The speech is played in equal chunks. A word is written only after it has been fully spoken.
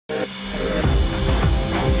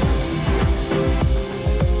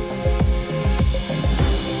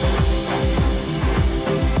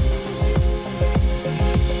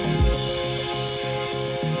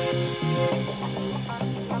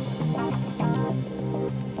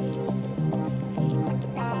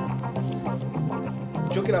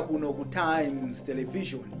kuchokera kuno ku Times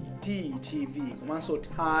Television TTV komanso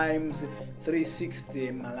Times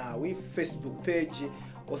 360 Malawi Facebook page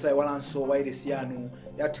osayiwalanso wireless yanu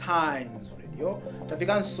ya Times Radio.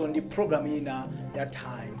 Tafikanso ndi program ina ya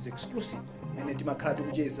Times Exclusive mene timakhala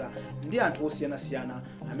tikucheza ndi anthu osiyana-siyana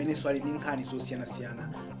amenenso ali ndi nkhani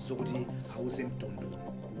zosiyana-siyana zokuti auze mtundu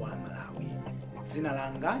wa Malawi. Dzina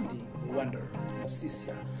langa ndi Wonder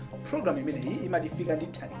Msisia. Program imeneyi imatifika ndi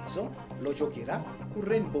thandizo lochokera ku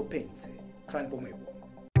Rainbow Paints. Khalani pomwepo.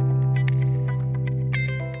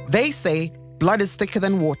 They say blood is thicker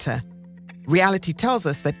than water. Reality tells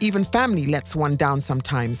us that even family lets one down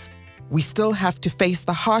sometimes. We still have to face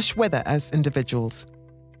the harsh weather as individuals.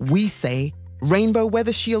 We say Rainbow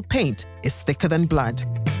Weather Shield paint is thicker than blood.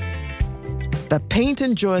 The paint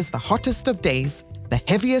endures the hottest of days, the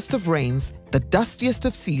heaviest of rains, the dustiest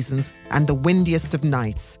of seasons, and the windiest of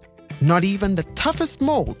nights. Not even the toughest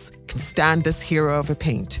molds can stand this hero of a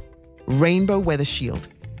paint. Rainbow Weather Shield,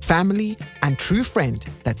 family and true friend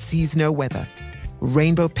that sees no weather.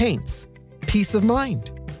 Rainbow Paints, peace of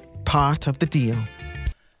mind, part of the deal.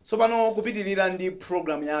 So pano kupitilira ndi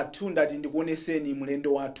program yathu ndati ndikuoneseni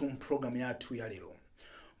mlendo wathu program yathu ya lero.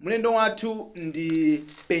 Mlendo wathu ndi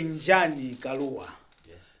Penjani Kalua.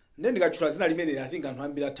 Yes. Ndi ndikachula zina limene I think anthu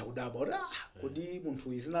ambiri atakudaba kodi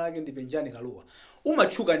munthu zina lake ndi Penjani Kalua.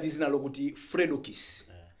 Umatchuka ndi zina lokuti Fredo Kiss.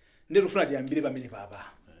 Ndi tufuna tiyambire pamene papa.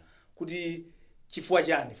 Kuti chifukwa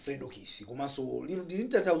chani Fredo Kiss komanso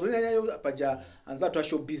litatauzo linayo paja anzathu a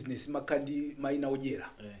show business makandi maina ojera.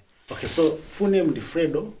 Okay, so full name ndi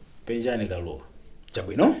Fredo Penjani Kalua.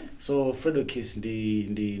 Chabwino. So Fredo Kiss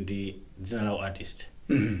ndi dzina la artist.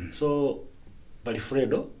 So pali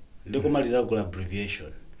Fredo ndikumaliza ku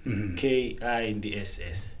abbreviation.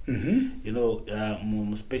 KIDSS. You know,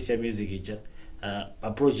 mu special music ija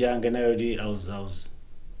approach yanga nayo I was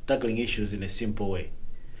tackling issues in a simple way.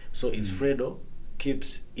 So it's Fredo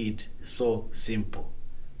keeps it so simple.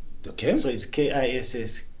 Okay. So it's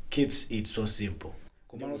KISS keeps it so simple.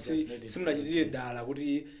 Komano simnachitire dala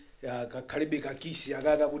kuti kakhalibe kakisi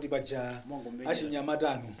akaka kuti paja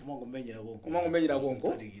achinyamatano kumangomenyera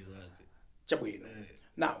konko chabwino.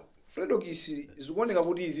 Now Fredo Kiss zikuoneka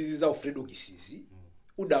kuti izizi za Fredo Kiss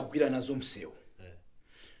udagwira nazo msewu.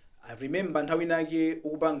 I remember nthawi nake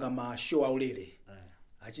ukupanga ma show aulere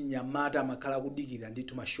achinyamata makhala kudikira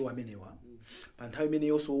ndithu ma show amenewa pa nthawi imene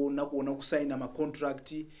yonso nakuona kusaina ma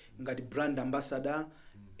contract ngati brand ambassador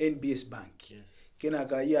NBS Bank.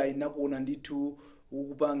 Kenaka iya inakuona ndithu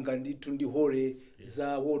ukupanga ndithu ndi hore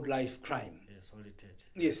za wildlife crime.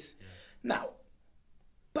 Yes. Now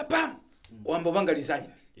papam wambopanga design.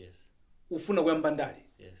 Ufuna kuyamba ndale.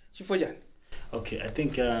 Chifukwa chani? Okay, I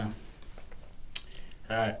think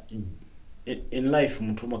in life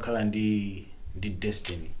mtu makhala ndi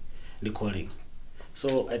destiny, ndi calling.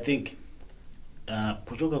 So I think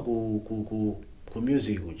kuchoka ku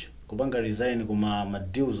music kuja kupanga design kuma ma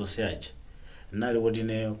deals oseaje nali kuti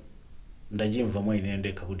ne ndajimva mwa ine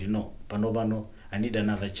ndeka kuti no pano I need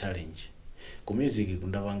another challenge. Ku music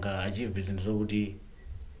kundapanga achieve business zokuti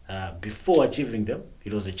before achieving them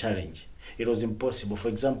it was a challenge. It was impossible. For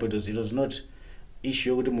example, it was not issue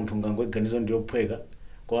yokuti munthu ngangweganizo ndiyophweka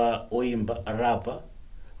kwa oimba rapper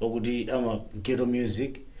okuti ama ghetto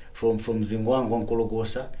music from Zingwangu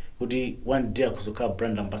nkolokosa kuti one day akuzokhala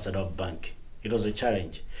brand ambassador of bank. It was a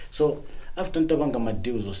challenge. So after ntapanga ma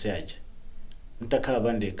deals oseaje ntakhala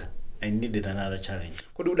bandeka I needed another challenge.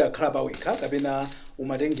 Kodi udakhala pawekha kapena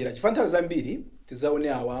umatengera chifanthawe zambiri tizaone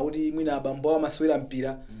awa kuti mwina bambo amaswera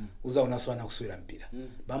mpira uzaona swana kuswera mpira.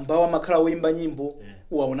 Bambo amakhala oimba nyimbo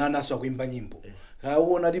uwaona naso akuimba nyimbo.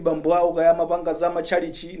 Kaona ti bambo awo kaya mapanga za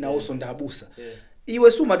machalichi na oso ndabusa.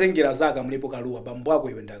 Iwe sumatengera zaka mlepo Kalua bambo ako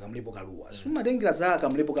iwe ndaka mlepo Kalua. Sumatengera zaka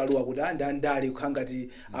mlepo Kalua kuti andali kukhangati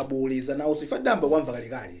aboleza nawo sifadamba kwamva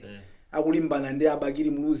kalekale. Akulimbana ndi abakiri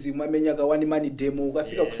muluzi mwamenya ka one man demo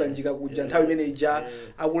ukafika kusanjika kuja nthawi imene ija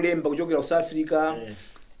akulemba kuchokera South Africa.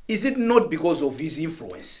 Is it not because of his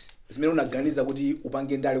influence? Zimene unaganiza kuti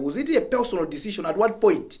upange ndale. Was it a personal decision? At what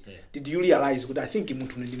point did you realize kuti I think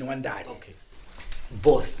munthu ndine wandale? Okay.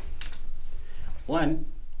 Both. One,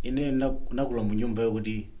 ine nakula mu nyumba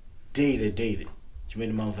yokuti daily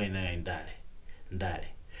chimene mamva ina ndale.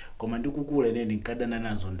 Koma ndikukula ine ndinkadana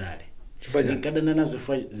nazo ndale. Ndinkadana nazo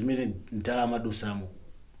zimene ndalama dusamo.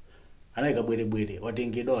 Anayika bwere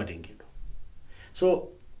watengedwa. So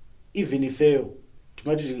even if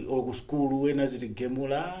timati ku school wena ziti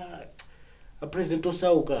gemula a president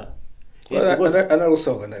osauka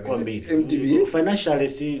analosauka ndabe MTV financially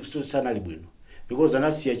si sana libwino because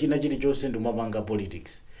anasiya china chili chose ndumapanga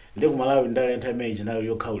politics ndi kumalawi ndale nthawi nayo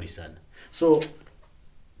yokhaulisana. So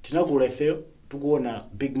tinakula ifeyo tukuona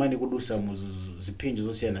big money kudusa mu zipinjo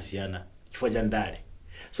zosiyana-siyana chifukwa cha ndale.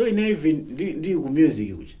 So ine even ndi ku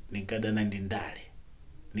music uchi nikadana ndi ndale,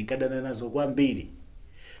 nikadana nazo kwambiri.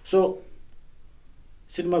 So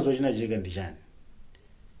sindimazo chinachika ndi chani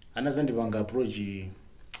anazandipanga approach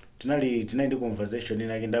tinali ndi conversation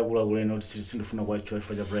inake ndakula kulena kuti sindifuna kwacho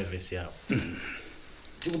chifukwa cha privacy yawo.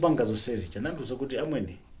 Tikupanga zonsezi chananduza kuti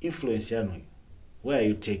amwene influence yanu, where are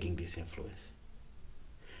you taking this influence?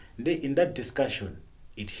 In that discussion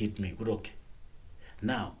it hit me good, okay,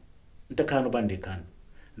 now ntakano bandekano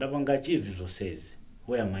ndapanga achieve zonsezi,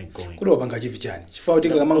 where am I going? Kulo banga achieve chani chifukwa kuti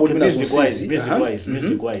kamango ndi music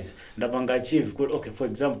wise ndapanga achieve good, okay, for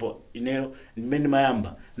example ineo many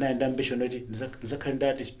mayamba na ambition kuti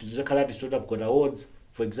nizakhala artist sort of got awards,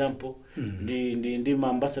 for example ndi my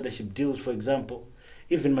ambassadorship deals, for example.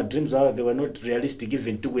 Even my dreams are, they were not realistic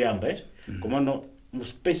even to kuyamba, right? Komano mu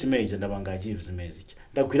space major ndapanga achieve zimezi.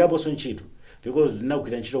 Ndakwirapo so ntchito because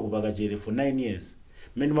nakwira ntchito kubakachere for 9 years.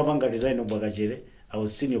 Many mapanga design kubakachere, I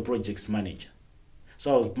was senior projects manager.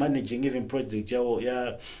 So I was managing even projects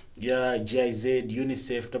ya GIZ,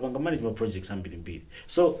 UNICEF, ndapanga manage my projects ambiri.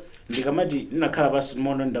 So ndikamati ndinakhala basi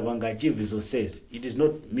mono ndapanga achieve zonsezi. It is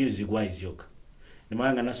not music wise yoka.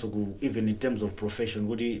 Nimanga naso ku even in terms of profession,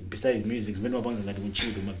 besides music, many mapanga ngati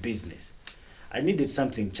kunchito my business. I needed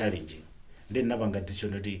something challenging. Then napanga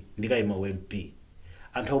decision kuti ndikaima MP.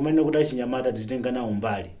 Anthu umene kuti achinyamata tizitenga nawo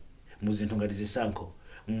mbali muzinthu ngati zisankho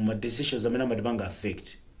ma decisions amene amatipanga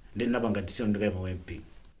affect. Then napanga decision ndikaima MP.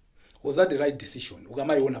 Was that the right decision?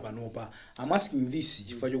 Ukamayiona panopa. I'm asking this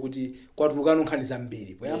chifukwa chokuti kwatulukano nkhani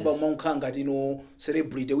zambiri. Poyamba mwankha ngati no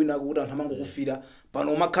celebrity wina kuti anthu amango kufira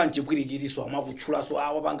pano makhanji bwirikiriso amakutchulaso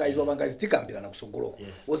apanga izo tikambirana kusogoloko.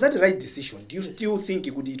 Was that the right decision? Do you still think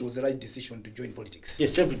it was the right decision to join politics?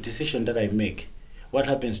 Yes, every decision that I make, what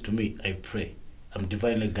happens to me, I pray. I'm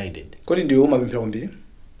divinely guided. Kodi ndiyo mapemphera kwambiri?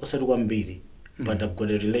 Osati kwambiri, but I've got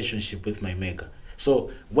a relationship with my maker.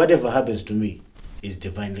 So whatever happens to me is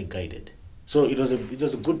divinely guided. So it was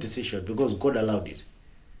a good decision because God allowed it.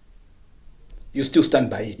 You still stand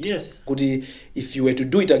by it? Yes. Kudi, if you were to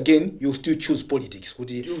do it again, you still choose politics?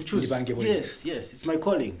 Kudi, you choose politics. Yes, it's my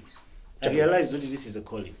calling. I realized that this is a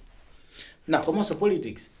calling. Now, come on, so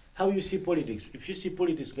politics. How you see politics? If you see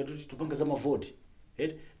politics, to bank some vote,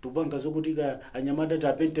 to bank as anyamada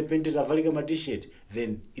ta pente ta valika ma t-shirt,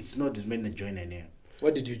 then it's not as many join any.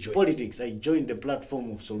 What did you join? Politics. I joined the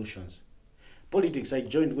platform of solutions. Politics. I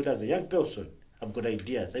joined good as a young person. I've got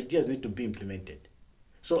ideas. Ideas need to be implemented.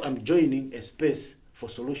 So I'm joining a space for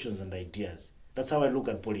solutions and ideas. That's how I look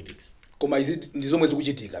at politics. Koma ndizomwe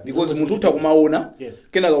zikuchitika because munthu utakumaona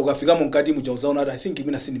kenaka ukafikamo mkati muchauzaona I think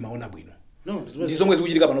mina sindi maona bwino. No, ndizomwe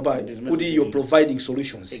zikuchitika pano pa kuti you're providing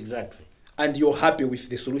solutions. Exactly. And you're happy with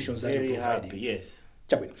the solutions that you're providing. Happy, yes.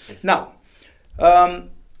 Chabwino. Yes. Now,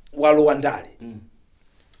 walowa ndale.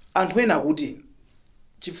 Anthu ena kuti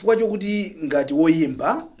chifukwa chokuti ngati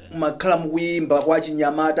woyimba makhala mukuyimba kwa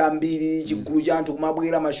chinyamata ambiri chigulu cha anthu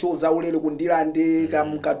kumabwera mashows aulere kundilande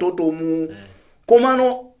kamkatotomu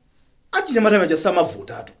komano achinyamata macha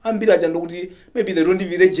samavotatu ambiri acha ndokuti maybe they don't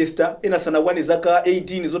even register ena sanakwane zaka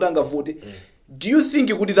 18 zotanga vote. Do you think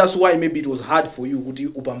kuti that's why maybe it was hard for you kuti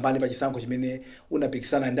upambane pa chisankho chimene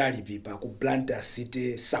unapikisana ndali pipa ku Blantyre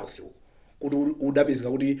City South kuti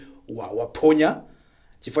udapezeka kuti waphonya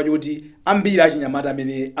chifukwa chokuti ambiri achinyamata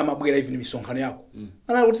amene amabwera even misonkhano yako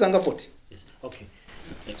anali kuti sanga vote? Yes. Okay.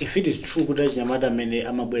 If it is true kuti achinyamata amene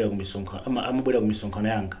amabwera ku misonkhano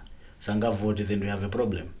yanga sanga vote, then we have a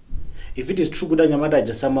problem. If it is true kuti achinyamata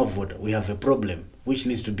just sama vote, we have a problem which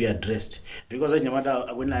needs to be addressed because achinyamata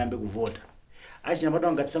akwena ayambe kuvota.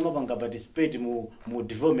 Achinyamata ngati samapanga participate mu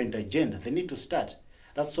development agenda, they need to start.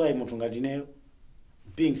 That's why munthu ngati ineyo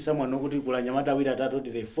being someone nokuti kula nyamata awiri atatu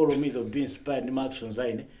they follow me, they'll be inspired in my actions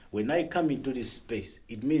aine. When I come into this space,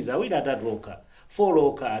 it means awiri atatu oka follow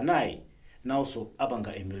oka anai na also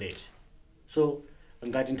abanga emulate. So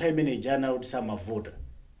ngati nthawi imene ijana kuti sama voter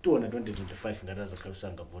tuona 2025 ngati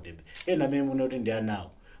azakhalusanga vote ena amene muna kuti ndi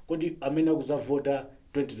anawo kodi amene akuzavota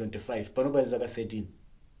 2025 panopa zaka 13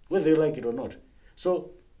 whether you like it or not. So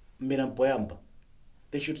mina mpoyamba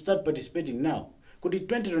they should start participating now. Kodi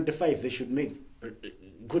 2025 they should make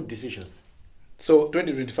good decisions. So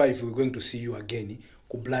 2025 we're going to see you again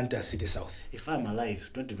ku Blantyre City South. If I'm alive,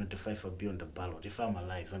 2025 will be on the ballot. If I'm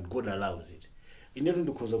alive and God allows it. Inetu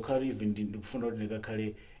ndikuza ukali even ndikufuna kuti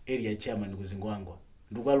ndikakhale area chairman kuzingwangwa.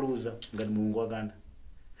 Ndukaluza ngati mulungu wakana.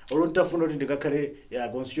 Olo ntafuna kuti ndikakhale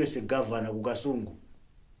constituency governor ku Kasungu.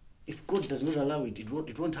 If God does not allow it,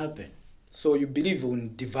 it won't happen. So you believe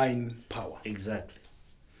in divine power. Exactly.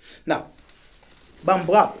 Now,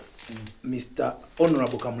 bambo wako Mr.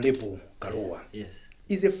 Honorable Kamlepo Kalua Yes.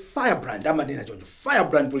 is a firebrand, amadena choncho,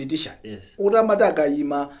 firebrand politician. Yes. Utamataka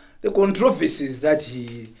ima the controversies that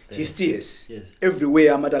he steers. Yes.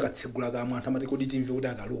 Everywhere amataka tsegula kamwe antamati kodi timve kuti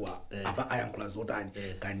Kalua apa ayankhula zotani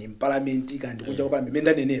kandi parliament kandi kunja kwa parliament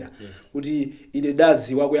mendanenera kuti ine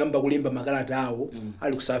dazi wakuyamba kulemba makalata awo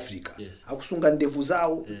ali ku South Africa akusunga ndevu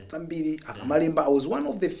zawo zambiri akamalemba. I was one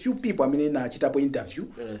of the few people amene nachitapo interview.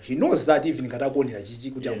 He knows that even ngatakuonera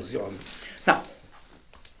chichi kuti akuziwa. Now,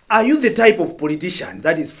 are you the type of politician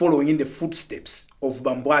that is following in the footsteps of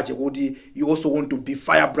Bambwache kuti you also want to be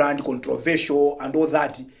firebrand, controversial and all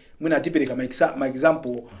that? Mwina tipeleka my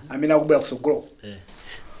example amene akubwera kusogolo.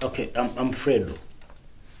 Okay, I'm Fredo.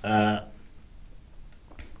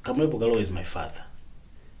 Kamlepo Kalua is my father.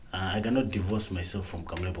 I cannot divorce myself from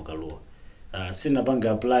Kamlepo Kalua. Sina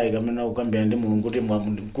panga apply kamena ukambia ndi mulungu kuti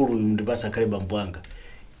mkulu ndipasa kale Bambwanga.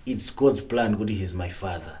 It's God's plan kuti he's my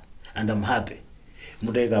father and I'm happy.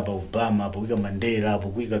 Mutaika hapa Obama, hapo kuika Mandela, hapo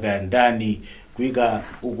kuika kaya ndani, kuika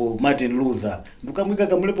uko Martin Luther. Ndukamwika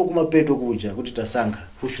Kamlepo kumapeto kuja kuti tasanka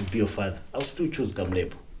who should be your father. I'll still choose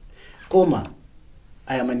Kamlepo. Koma,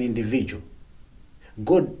 I am an individual.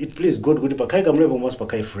 God, it please God kuti pakai Kamlepo mwas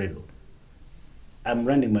pakai Fredo. I'm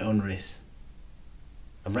running my own race.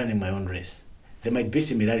 I'm running my own race. There might be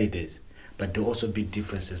similarities, but there will also be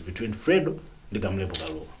differences between Fredo and Kamlepo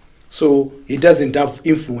Kalua. So he doesn't have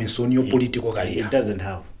influence on your political career. He doesn't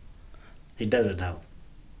have. He doesn't have.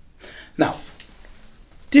 Now,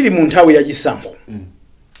 tili munthawi ya chisankho.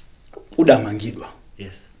 Udamangidwa.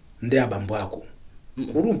 Yes. Ndi abambo ako.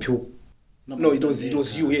 Ulumphu. No, it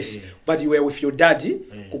was you, yes. But you were with your daddy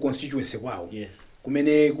ku constituency kwawo. Yes.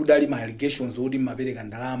 Kumene kudali ma allegations oti mapereka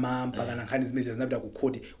ndalama mpaka na nkhani zimene zinapita ku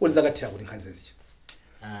court. What zakathira kuti nkhani zizi?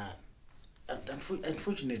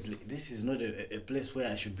 Unfortunately, this is not a place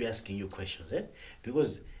where I should be asking you questions,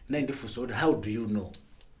 because how do you know?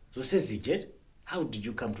 So says Jet, how did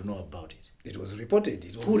you come to know about it? It was reported.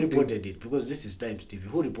 Who reported it? Because this is Times TV.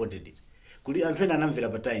 Who reported it? Could you train an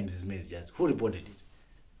envelope Times is messages? Who reported it?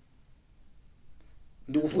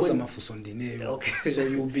 Okay. So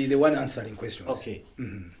you'll be the one answering questions. Okay.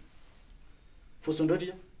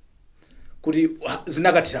 Fusondoti? Kuti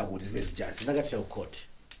zinakatira kuti zimezi jazi. Zinakatira court.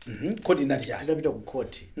 Court inati jazi. Titapita ku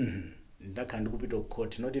court. Ndaka ndikupita ku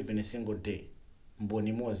court, not even a single day.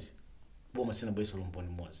 Mboni mozi. Boma sina bweso mboni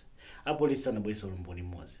mozi. Apolisi sana bweso mboni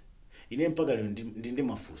mozi. Ine mpaka leo ndi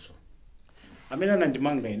mafuso. Amena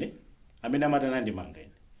nandimanga ine, amena mata nandimanga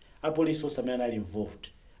ine. Apolisi osamena ali involved.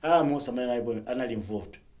 Mosamena ali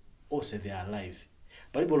involved. Also they are alive.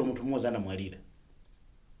 Palibolo mtu mmoja anamwalira.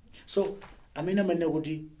 So amena manena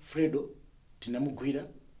kuti Fredo tinamugwira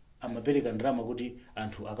amapereka ndrama kuti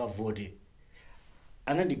anthu akavote.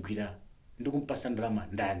 Anandigwira ndikumpasa ndrama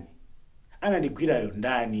ndani. Anandigwirayo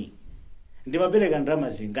ndani. Ndimapereka ndrama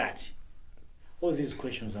zingati. All these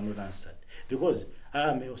questions are not answered because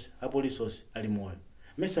police ali moyo.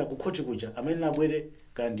 Mesa kukhoti kuja amene abwere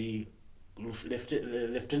kandi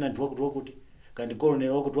lieutenant wakuti kandi colonel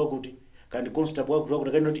wakuti kandi constable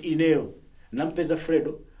wakuti kandi not ineyo nampeza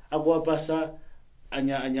Fredo akuwapasa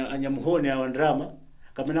anya muhone awa ndrama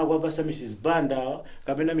kapena akuwapasa Mrs Banda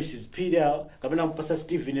kapena Mrs Pida kapena mpasa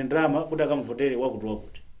Stephen ndrama kuti akamvotere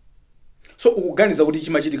wakuti. So ukuganiza kuti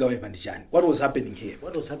chimachitika wepa ndi chani? What was happening here?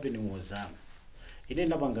 What was happening was ine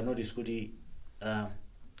napanga notice kuti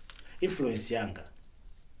influence yanga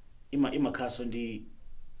ima kaso ndi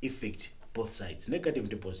effect both sides, negative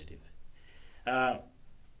and positive.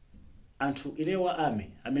 Anthu inewa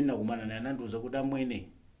amene nakumana naye anandiuza kuti amwene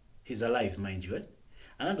he's alive mind you,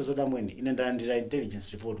 anandiuza kuti amwene ine ndalandira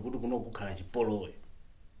intelligence report kuti kuno kukhala chipolowe.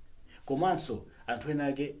 Komanso anthu ena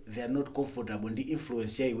ake they are not comfortable ndi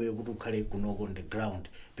influence ya iweyo kuti ukhale kunoko on the ground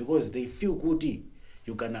because they feel kuti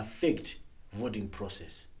you can affect voting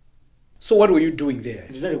process. So what were you doing there?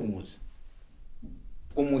 Ndinali kumuzi.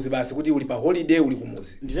 Kumuzi basi kuti uli pa holiday uli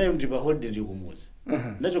kumuzi. Ndinali pa holiday ndi kumuzi.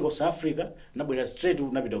 Ndacho ku South Africa nabwera straight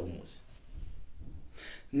napita kumuzi.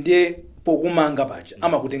 Ndiye pokumanga pacha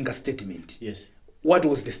amakutenga statement. Yes. What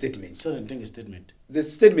was the statement? Sana nitenge statement. The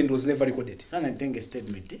statement was never recorded. Sana nitenge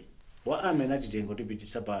statement. Wa anatitenga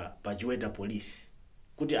tipitisa pa Chiweta police.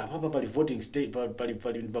 Kuti apapa pali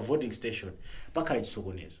voting station pakhala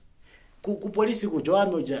chisokonezo. Ku police kuja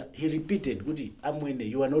oja he repeated kuti amwene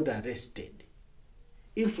you are not arrested.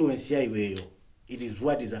 Influence ya iweyo, it is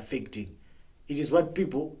what is affecting. It is what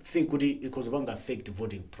people think kuti because banga affect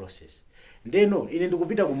voting process. Ndeno ine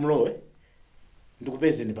ndikupita kumlowe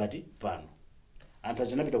ndikupeze ni pati pano. Anthu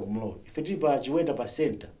achanapita kumlowe. Ife tili pa Chiweta pa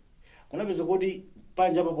center. Kunapeza kuti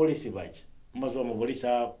panja pa police pacha. Mazuwa ma police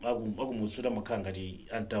akumusuta makhanga ti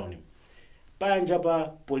antown. Panja pa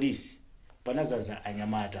police panazaza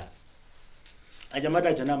anyamata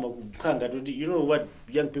anyamata chanamba kukhanga kuti you know what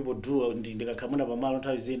young people do ndikakhamuna pamalo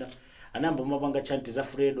nthawi zina anamba mapanga chanti za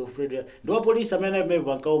Fredo ndiwa polisi amene amene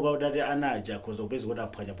pankaopa kuti anaja akhoza kupeza kuti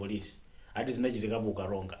aphwanya polisi ati zinachitikapo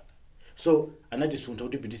ukaronga so anatisuntha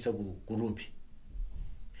kuti pitisa kurumpi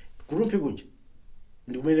kuja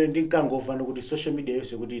ndikumene ndinkangofana kuti social media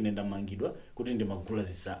yonse kuti ine ndamangidwa kuti ndimagula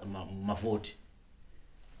mavoti.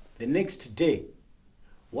 The next day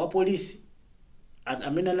wa polisi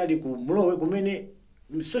amene anali ku Mlowe kumene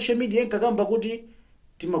social media inkakamba kuti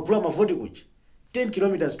timagula mavoti kuja 10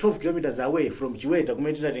 kilometers 12 kilometers away from Chiweta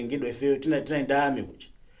kumene tinatengedwa ifeyo tinaenda ame kuja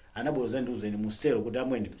anaboza ndiuzeni muselo kuti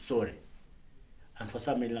amwene sorry anthu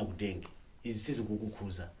asamene nakutenge izi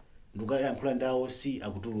sizikukukhuza ndikayankhula ndawo si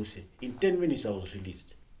akutuluse in 10 minutes I was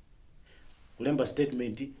released. Kulemba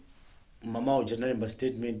statement mama uja nalemba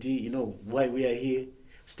statement you know why we are here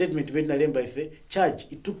statement beti nalemba ife charge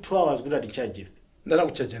it took 2 hours kuti ati charge ife ndala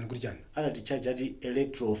kucharge ani kuti chani anati charge ati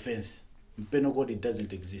electoral offense mpeno code it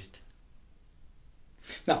doesn't exist.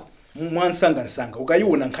 Now mwansanga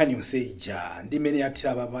ukayiona nkhani yonse ija ndimene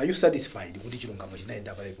yathira baba are you satisfied kuti chilungamo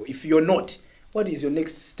chinaenda palepo? If you're not, what is your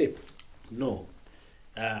next step? No,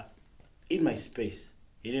 in my space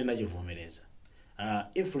ine nachivomereza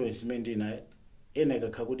influence mendina ena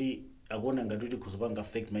ikakha kuti akuona ngati kuti kuzopanga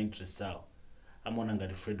affect my interests awo amona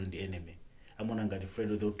ngati Fredo ndi enemy amona ngati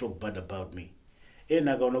Fredo they'll talk bad about me.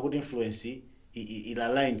 Ena akaona kuti influence il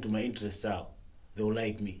align to my interests awo they'll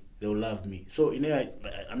like me they'll love me so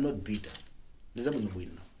I'm not bitter ndizabwino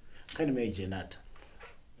bwino nkhani meje nata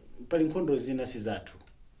pali nkhondo zina sizathu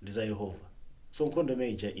ndiza Yehova so nkhondo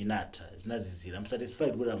meje inata zinazizira. I'm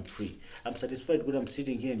satisfied when I'm free. I'm satisfied when I'm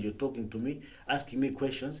sitting here and you're talking to me asking me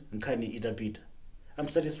questions nkhani itapita. I'm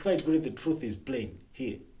satisfied when the truth is plain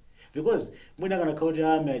here because mwina kana kauti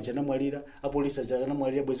ameja namwalira apolisa aja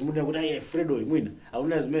namwalira bwezi mwina kuti aye Fredo mwina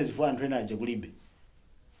auna zimene zifo anthu ena aja kulibe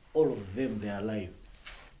all of them they are alive.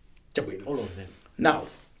 All of them. Now,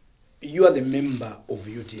 you are the member of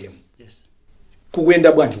UTM. Yes.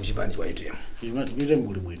 Kukwenda bwanji kuchipani kwa UTM? UTM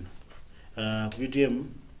kuli bwino. UTM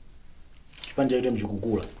chipanja UTM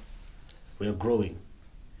chikukula. We are growing.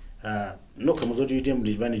 No kamuzoti UTM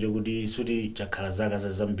ndi chipani chokuti suti chakhala zaka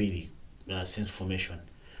zambiri since formation.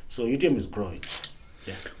 So UTM is growing.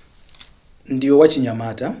 Yeah. Ndiyo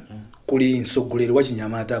wachinyamata kuli mtsogoleri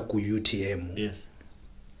wachinyamata ku UTM. Yes.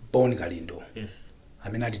 Bon Kalindo. Yes.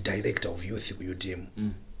 amene ali director of youth ku UTM.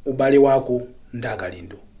 Ubale wako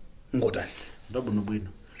ndakalindo ngotani? Ndabuno bwino.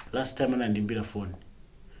 Last time anandimbira phone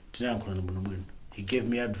tinayankhula ndabuno bwino. He gave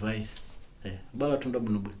me advice. Bala tunda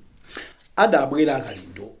buno bwino. Adabwera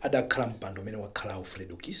akalindo adakhala mpando amene wakhala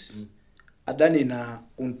Fredo Kiss. Adanena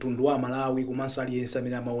untundu wa Malawi komanso aliyense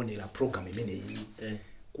amene amaonera program imene iyi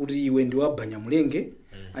kuti iwe ndi wa Banyamulenge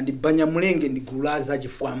andi Banyamulenge ndi gulu la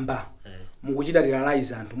zachifwamba mukuchita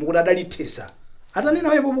terrorize anthu mukuti adalitesa atanena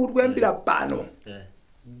wepo kuti kuyambira pano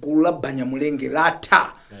gulu la Banyamulenge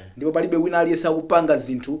latha ndipo palibe wina aliyense akupanga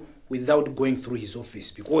zinthu without going through his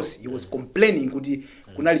office because he was complaining kuti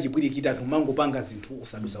kunali chibwirikita anthu mangopanga zinthu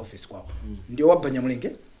usadusa office kwawo. Ndiyo wa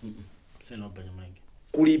Banyamulenge? Sena wa Banyamulenge.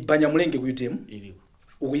 Kuli Banyamulenge ku UTM? Iliko.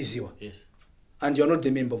 Ukuiziwa? Yes. And you are not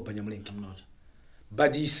the member of Banyamulenge? I'm not.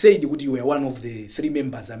 But he said that you were one of the 3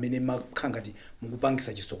 members amene makhangati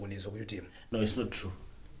mukupangisa chisokonezo ku UTM. No, it's not true.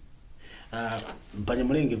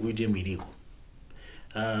 Banyamulenge ku UTM iliko.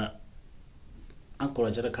 Uncle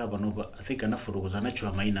Ajara Nova, I think enough for was a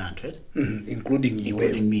natural minor, including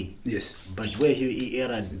me. Yes. But where he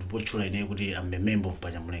era virtual inequity, I'm a member of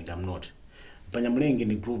Banyamulenge, I'm not. Banyamulenge in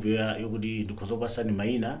the group where you could do because over Sunny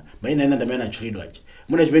Maina and the man at Chridwatch.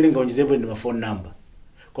 Muna spending on his my phone number.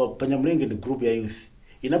 Called Banyamulenge in the group your youth.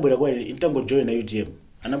 In Abu in Tango join a UTM.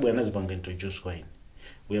 And Abu Anasbang introduce coin.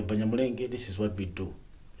 We are Banyamulenge, this is what we do.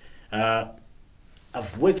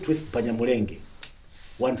 I've worked with Banyamulenge.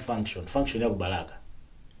 One function ya kubalaga.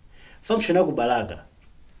 Function ya kubalaga.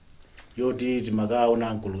 Yodi Timagao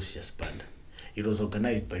na Uncle Lucius Band. It was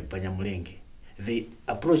organized by Banyamulenge. They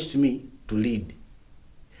approached me to lead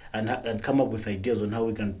and come up with ideas on how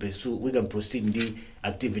we can proceed in the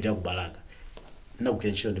activity ya kubalaga. Now we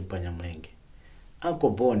can show the Banyamulenge.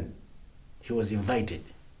 Uncle Bon, he was invited.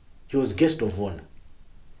 He was guest of honor.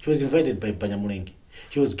 He was invited by Banyamulenge.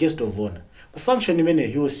 He was guest of honor. The function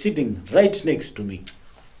he was sitting right next to me.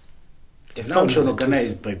 The function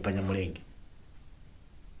organized by Banyamulenge.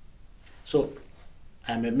 So,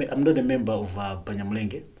 I'm not a member of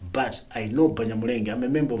Banyamulenge, but I know Banyamulenge. I'm a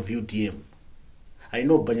member of UTM. I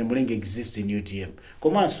know Banyamulenge exists in UTM.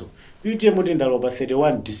 Komanso, UTM utindalo over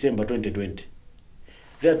 31 December 2020.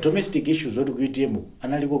 There are domestic issues with UTM.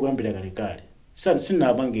 Analiko kuambira kalikali. Sina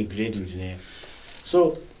abange great engineer.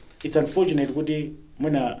 So, it's unfortunate kuti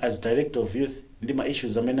mwina as director of youth ndi ma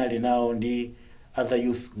issues amene ali nawo ndi other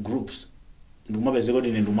youth groups ndimapezeka kuti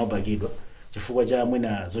ine ndimabakidwa chifukwa cha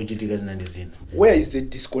mwina zochitika zina ndi zina. Where is the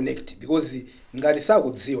disconnect? Because ngati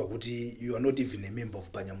sakudziwa kuti you are not even a member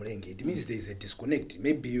of Banyamulenge, it means there is a disconnect.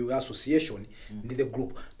 Maybe your association with the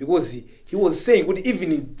group, because he was saying kuti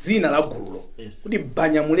even dzina la gululo kuti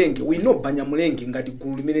Banyamulenge, we know Banyamulenge ngati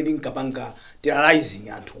gulu limene linkapanga terrorizing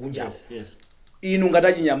anthu kunja. Yes. Inu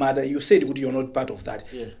ngati Chinyamata, you said kuti you're not part of that.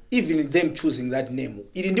 Yes. Even them choosing that name,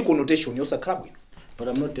 ili ndi connotation yosakhala bwino. But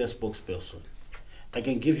I'm not their spokesperson. I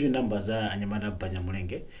can give you numbers Anyamata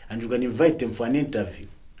Banyamulenge and you can invite them for an interview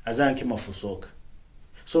as Anke Mafusoka.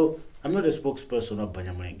 So I'm not a spokesperson of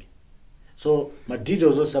Banyamulenge. So my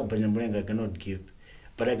details also Banyamulenge I cannot give.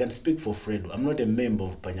 But I can speak for Fredo. I'm not a member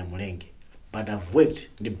of Banyamulenge, but I've worked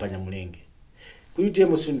in Banyamulenge.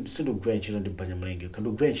 Kuyitemo sindu gwenchiro ndi Banyamulenge.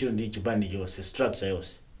 Kandu gwenchiro ndi chibani yose, structure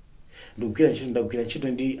yose. Ndu gwenchiro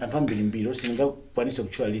ndi anthu ambiri mbiri ose ngakwanisa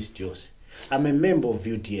kuchula list yose. I'm a member of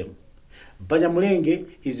UTM. Banyamulenge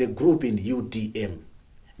is a group in UTM.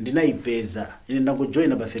 Ndinaipeza.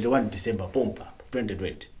 Ndinangojoin by 31 December pompa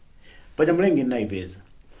 2020. Banyamulenge ndinaipeza.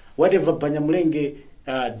 Whatever Banyamulenge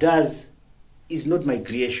does is not my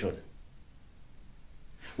creation.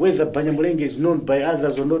 Whether Banyamulenge is known by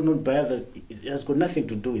others or not known by others, it has got nothing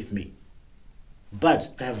to do with me. But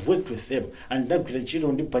I have worked with them. And that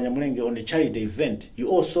on the Banyamulenge on a charity event, you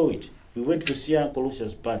all saw it. We went to see Uncle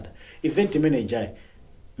Lucius Banda. Event manager,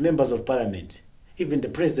 members of parliament, even the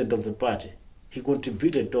president of the party, he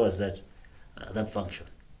contributed towards that function.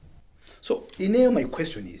 So, my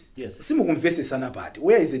question is, yes. Simukumvese sana pati.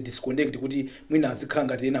 Where is the disconnect kuti mwina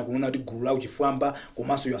azikanga tena kuona kuti gulu la uchifwamba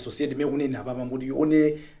komanso you associate me kunena papa kuti you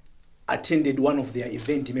only attended one of their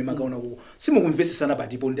event mema kaona ku. Simukumvese sana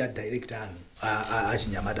pati ipo ndi director anu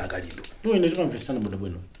Chinyamata Kalindo. No, ine tikamvese sana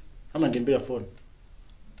bwino. Amandimbira phone.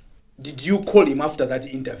 Did you call him after that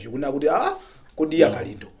interview? Kuna kuti kodi ya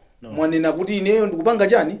Kalindo. Mwanena kuti ineyo ndikupanga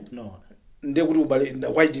chani? No.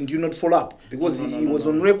 Why didn't you not follow up? Because he was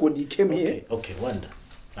on record, he came here. Okay, wonder.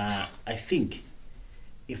 I think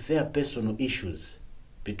if there are personal issues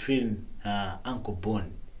between Uncle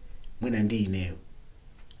Bon, Mwinandi Ineo,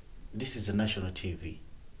 this is a national TV.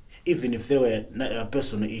 Even if there were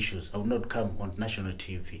personal issues, I would not come on national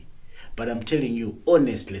TV. But I'm telling you,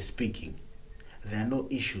 honestly speaking, there are no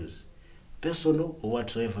issues, personal or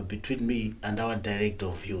whatsoever, between me and our director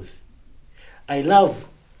of youth. I love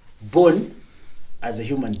Bon as a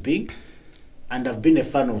human being, and I've been a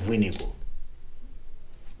fan of Winigo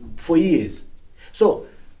for years. So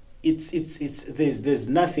there's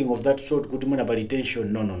nothing of that sort. Good about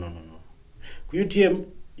tension. No.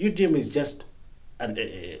 UTM is just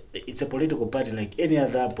it's a political party like any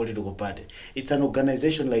other political party. It's an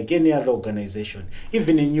organization like any other organization.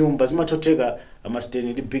 Even in Nyumba, Zimatotega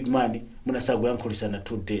amasteni the big money. Munasagu yankulisana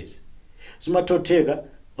 2 days. Zimatotega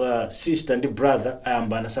sister and the brother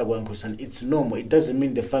it's normal. It doesn't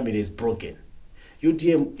mean the family is broken.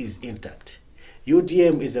 UTM is intact.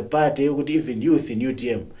 UTM is a party, even youth in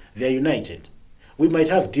UTM, they are united. We might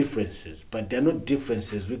have differences, but they are not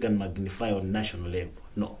differences we can magnify on national level.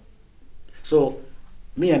 No. So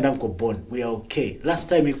me and Uncle Bon, we are okay. Last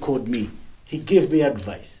time he called me, he gave me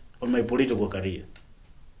advice on my political career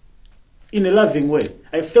in a loving way.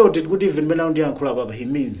 I felt it good. Even when I'm the Uncle Baba, he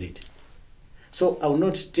means it. So I will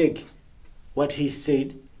not take what he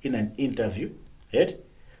said in an interview, right?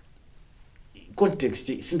 Context,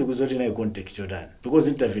 sindukuzote na context yodan. Because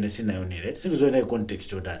interview na yoni, right? Sindukuzote na context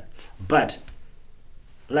yodan. But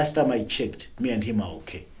last time I checked, me and him are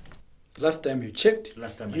okay. Last time you checked,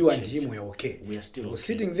 you and him were okay. We are still okay.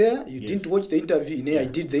 Sitting there, you didn't watch the interview. I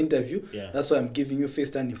did the interview. Yeah. That's why I'm giving you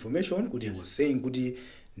first-hand information. He was saying,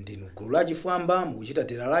 ndinugulaji famba mukuchita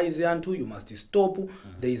terrorize antu, you must stop.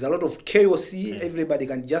 There is a lot of chaos. Everybody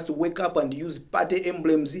can just wake up and use party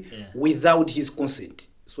emblems without his consent.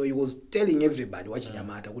 So he was telling everybody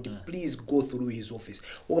Chinyamata please go through his office.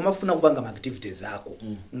 Ukamafuna kupanga activities zako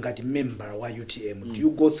ngati member wa UTM, do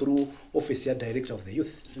you go through office ya director of the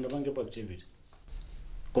youth? Sinapange pa activity.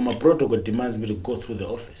 Koma protocol demands me to go through the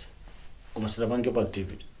office. Koma sinapange pa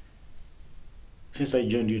activity. Since I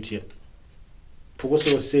joined UTM.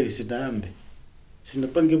 Pokosero seli sinambe.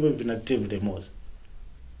 Sinapange pa in activity most.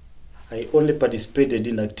 I only participated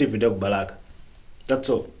in activity of Balaka. That's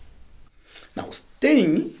all. Now,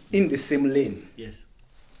 staying in the same lane. Yes.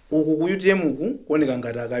 Uku UTM uku kuoneka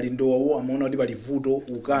ngati Kalindo wawo amaona kuti pali vuto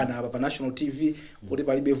ukana apa pa national TV kuti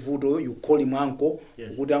palibe vuto, you call him uncle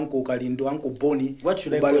kuti uncle Kalindo, uncle Boni. What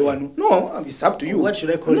should I call him? No, it's up to you. What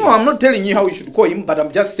should I call him? No, I'm not telling you how you should call him, but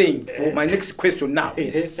I'm just saying for my next question now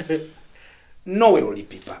is Noel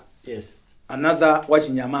Olipipa. Yes. Another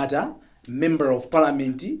Wachinyamata, member of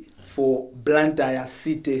parliament for Blantyre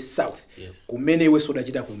City South. Yes. Kumene iwe soda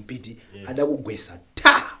chita kumpiti, Yes. adakugwesa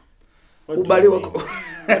ta. What Ubale do you wako. mean?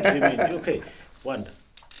 What do you mean? Okay, Wanda,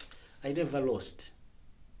 I never lost.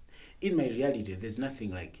 In my reality, there's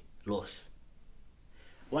nothing like loss.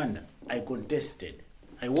 Wanda, I contested.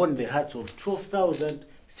 I won the hearts of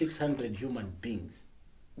 12,600 human beings.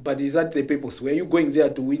 But is that the purpose? Were you going there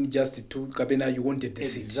to win just to Kapena? You wanted the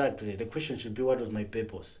seat. Exactly. The question should be, what was my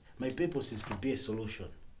purpose? My purpose is to be a solution.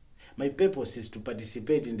 My purpose is to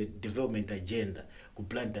participate in the development agenda to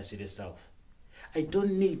Blantyre City South. I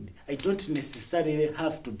don't necessarily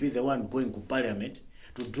have to be the one going to parliament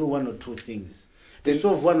to do one or two things, to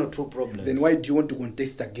solve one or two problems. Then why do you want to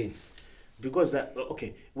contest again? Because,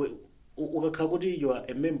 okay, you are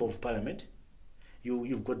a member of parliament,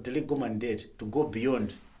 you've got the legal mandate to go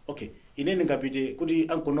beyond. Okay, ine ngapite kuti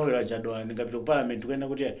ankonowera chadwa ngapite ku parliament kwenda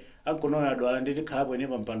kuti ankonowera dwala nditi khalapo ine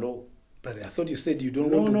pampando. But I thought you said you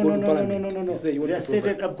don't want to go to parliament. No. You say you want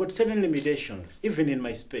to I've got certain limitations, even in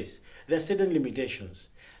my space. There are certain limitations.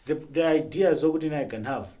 The ideas Ogudina I can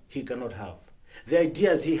have, he cannot have. The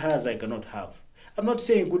ideas he has, I cannot have. I'm not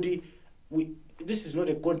saying this is not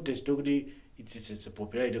a contest. It's a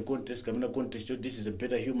popularity contest. Kamina contest. This is a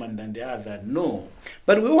better human than the other. No.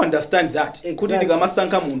 But we all understand that. Exactly.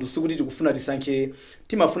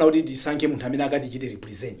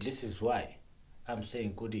 This is why I'm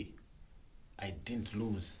saying, Kudi, I didn't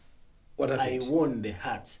lose. What happened? I won the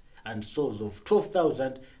hearts and souls of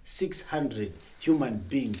 12,600 human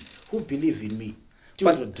beings who believe in me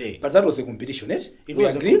till today. But that was a competition, eh? It we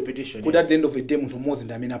was agree? A competition. Could yes. at the end of the day, muntu mozi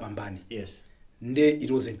ndamina pambani. Yes.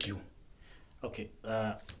 It wasn't you. Okay.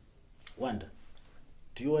 Wanda,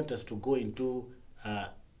 do you want us to go into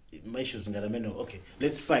my issues in Garameno? Okay.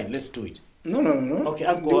 Let's do it. No. Okay,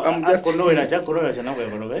 I'm just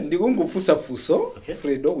Ndikungufusa fuso,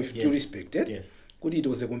 Fredo, with due respect. Yes. Could it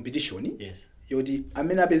was a competition? Yes. Yodi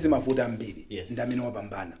amena bezi mafuta mbili. Yes. Ndamina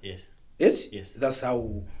wapambana. Yes. Yes. That's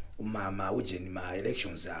how my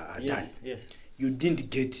elections are done. Yes. You didn't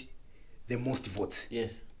get the most votes.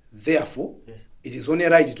 Yes. Therefore, yes. It is only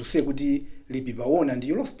right to say kuti Lipipa won and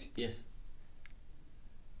you lost. Yes.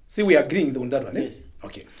 See, we are agreeing on that one. Yes.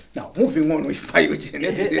 Okay. Now, moving on with my question.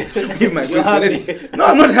 No,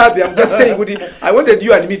 I'm not happy. I'm just saying, I wanted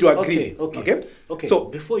you and me to agree. Okay. So,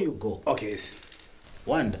 before you go, yes.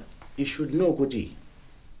 Wanda, you should know, Kuti,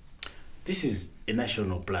 this is a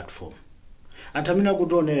national platform. And Tamina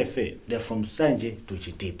Gudo Nerefe, they're from Sanje to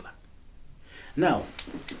Chitipa. Now,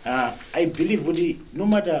 I believe, Kuti, no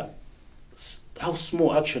matter how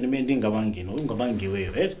small action may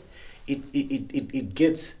right? It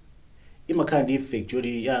gets ima kind effect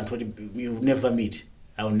you never meet,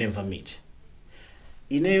 I'll never meet.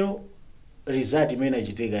 Ineo result imena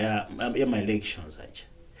jitega ya my elections acha.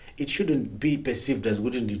 It shouldn't be perceived as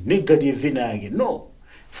good and negative again. No.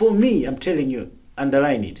 For me, I'm telling you,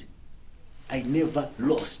 underline it. I never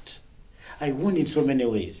lost. I won in so many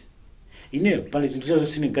ways. Ineo pale zintuzazo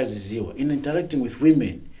sini kazi ziwa in interacting with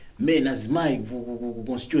women, men as my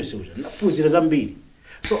constituency napuzira zambiri.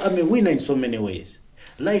 So I'm a winner in so many ways.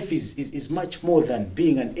 Life is much more than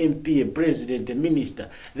being an MP, a president, a minister.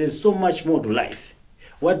 There's so much more to life.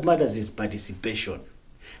 What matters is participation.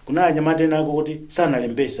 Kuna nyamate na kuti sana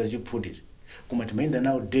lembesa, as you put it. Kumatimainda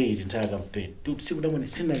now day the entire campaign. Dude, siku damani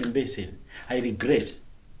sina lembesa. I regret.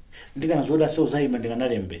 Ndika nazoda so zaima ndika na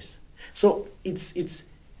lembesa. So it's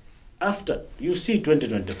after you see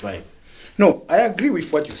 2025. No, I agree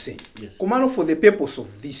with what you say. Yes. Kumano, for the purpose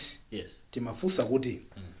of this. Yes. Timafusa kuti.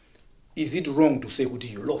 Is it wrong to say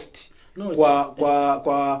kuti you lost? No,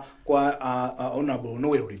 kwa honorable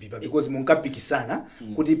Noel Ripipa because munkapikisana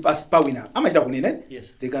kuti pa winner amachita kunena.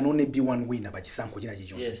 Yes. There can only be one winner pachisankho china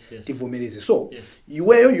chichonse. Yes. Tivomereze. So yes.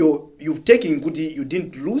 you've taken kuti you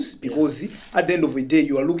didn't lose because at the end of the day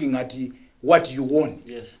you are looking at what you won.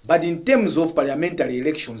 Yes. But in terms of parliamentary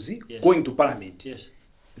elections, going to parliament. Yes.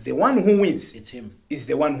 The one who wins is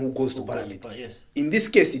the one who goes to parliament. Yes. In this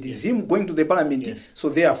case, it is him going to the parliament. Yes. So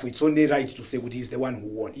therefore, it's only right to say he is the one who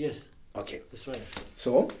won. Yes. Okay. That's right.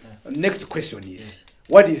 So, next question is,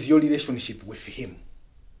 what is your relationship with him?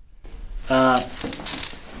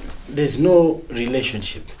 There's no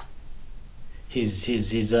relationship.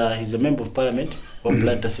 He's a member of parliament of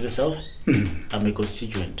Blantyre City South. I'm a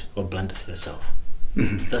constituent of Blantyre City South.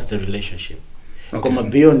 That's the relationship. Okay.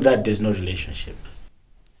 Beyond that, there's no relationship.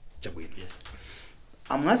 Yes.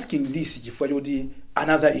 I'm asking this for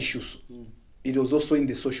another issues. It was also in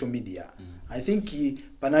the social media. I think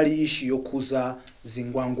panali issue yokuza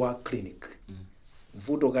Zingwangwa clinic.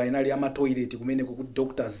 Vuto kainali ama toilet kumene ku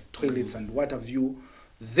doctors toilets and what have you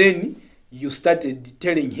then you started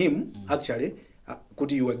telling him actually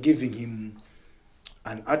kuti you were giving him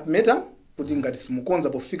an ultimatum kuti ngati simukonza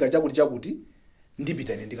pofika chakuti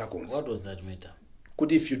ndipitane ndikakonza. What was that matter?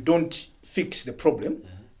 Kuti if you don't fix the problem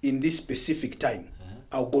in this specific time,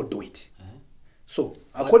 I'll go do it. So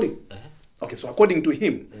according according to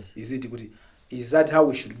him, is that how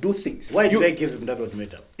we should do things? Why did I give him that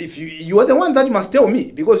ultimatum? If you are the one that must tell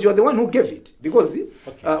me, because you are the one who gave it. Because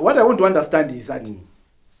what I want to understand is that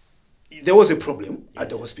there was a problem at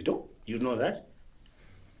the hospital. You know that?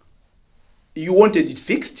 You wanted it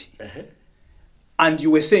fixed, and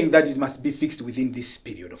you were saying that it must be fixed within this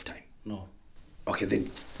period of time. No. Okay, then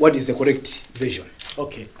what is the correct version?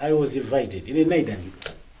 Okay, I was invited in a night and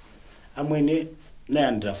amwene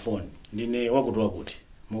na phone ndine wakuti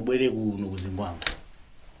mubwere kuno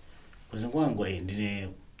kuzimbwangu ndine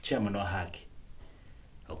chairman wa haki.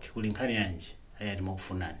 Okay, kulinkhani yanji ayati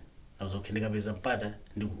makufunani azokhendeka peza mpata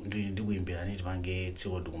ndikuimbira niti pange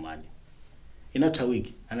tsiku tikumane. Inatha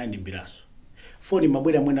wiki anandimbiraso phone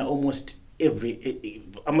mabwera mwena almost every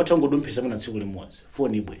amatango dumphisa mwena tsiku limodzi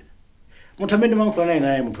phone ibwera. Munthu amene mankula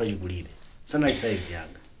naye munthu achikulire sana size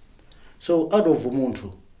yanga. So out of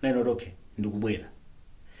munthu naino okay ndikubwera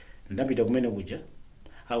ndapita kumene kuja.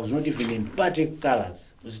 I was not even in party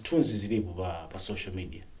colors zithunzi zilipo pa social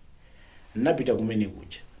media. Ndapita kumene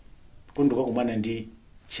kuja kunduka kumana ndi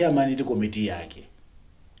chairman ti committee yake.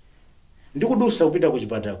 Ndikudusa kupita ku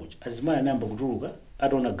chipatala kuja azimayi anayamba kutuluka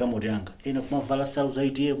ataona gamoti yanga ena kumavala salu za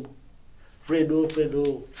ATM Fredo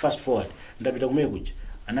fast forward. Ndapita kumene kuja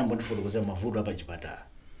anayamba ndifotokoza mavuto apa chipatala.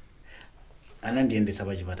 Anandiendesa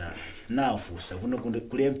pa chipatala nafusa kuno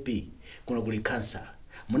kuli MP kuno kuli cancer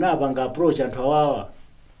munapanga approach anthu awawa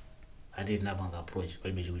ati napanga approach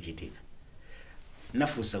palibe chikuchitika.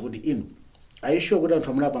 Nafusa kuti inu are you sure kuti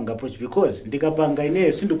anthu munapanga approach because ndikapanga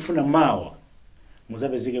ineyo sindikufuna mawa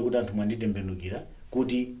muzapezeke kuti anthu mwanditembenukira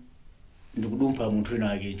kuti ndikudumpha munthu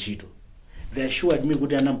ina ake ntchito. They assured me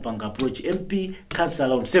kuti anampanga approach MP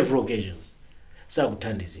cancer on several occasions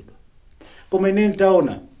sakuthandizidwa. Koma ine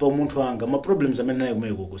ntaona pa munthu wanga ma problems amene nayo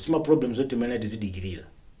kumeko sima problems oti mene tizidikirira.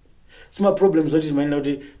 Sima problems oti mene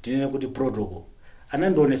kuti tinene kuti protocol.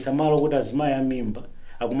 Anandionesa malo kuti azimayi amimba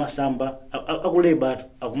akumasamba akuleba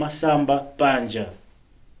akumasamba panja.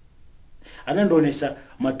 Anandionesa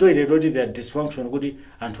ma toilet oti they are dysfunction kuti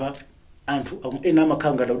anthu ena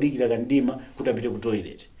amakhala ngati udikira kandima kuti apite ku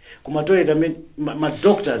toilet. Kuma toilet amene ma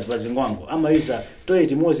doctors bazingwango amayisa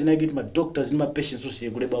toilet mozi na kuti ma doctors ni ma patients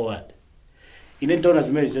usiye kuleba ward. Ine ntaona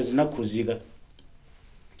zimene zinakhuzika.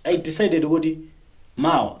 I decided kuti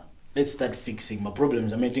mawa let's start fixing my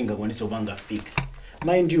problems amene tingakwanisa kupanga fix.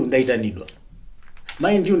 Mind you ndaitanidwa.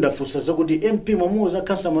 Mind you ndafusa zokuti MP mwamuza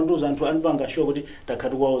cancer manduza anthu anipanga sure kuti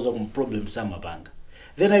takhati kwaoza ku problem samapanga.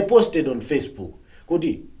 Then I posted on Facebook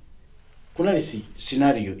kuti kunali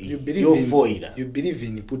scenario you believe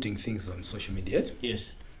in putting things on social media?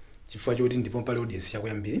 Yes. Chifukwa choti ndipo pale audience yako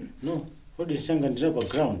yambiri? No, audience yanga ndina pa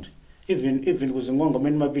ground. Even kuzingwango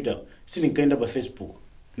meni mapita sinikaenda pa Facebook.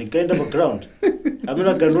 Nikaenda pa ground.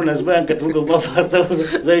 Amina gandona zibaya nkatuluka kumafasa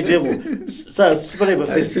za itemo. Sa sipale pa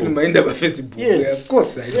Facebook. Sinimaenda pa Facebook. Yes. Yeah, of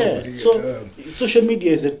course I know. So social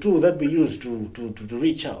media is a tool that we use to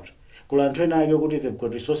reach out. Kula anthu ena ake kuti they've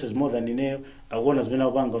got resources more than ineyo akuona zimene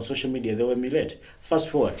akupanga on social media they were misled. Fast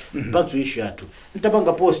forward back to issue yathu.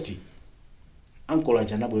 Ntapanga posti ankola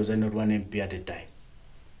janabwe za not one MP at a time.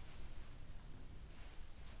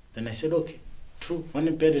 Then I said, okay, true, one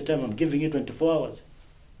MP at a time, I'm giving you 24 hours.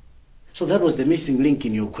 So that was the missing link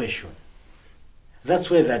in your question. That's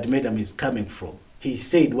where that madam is coming from. He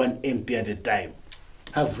said one MP at a time.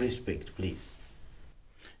 Have respect, please.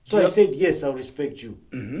 So I said, yes, I'll respect you.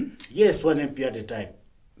 Yes, one MP at a time.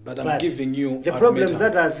 But I'm giving you the problems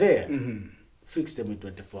that are there, fix them in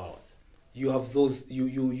 24 hours. You have those,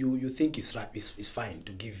 you think it's right, it's fine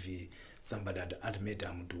to give somebody an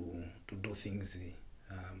ultimatum to do things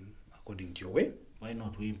according to your way? Why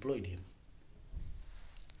not? We employed him.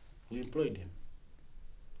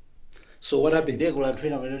 So what happened? A toilet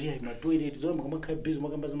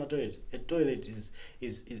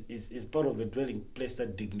is part of a dwelling place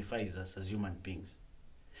that dignifies us as human beings.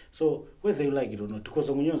 So whether you like it or not, because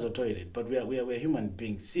a toilet, but we are human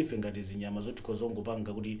beings. Sifenga dizinyama zote because ongo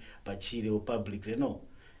panga kuti pachile or public, no.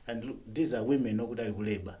 And look, these are women no kudali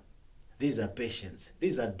kuleba. These are patients.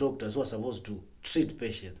 These are doctors who are supposed to treat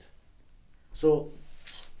patients. So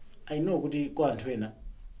I know kuti kwa antwena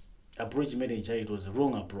approach manager, it was a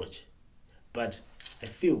wrong approach. But I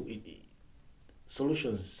feel some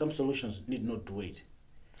solutions need not to wait.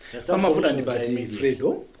 Amafuta ndipati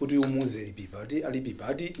Fredo kuti umuze lipipa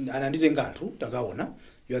ati ananditenga anthu takaona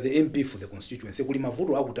you are the MP for the constituency kuli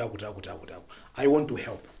mavuto akuti I want to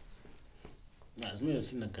help.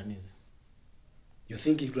 You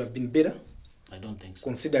think it would have been better? I don't think so.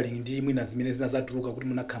 Considering ndi mwina zimene zinazatuluka kuti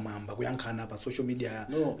munakhamamba kuyankhana pa social media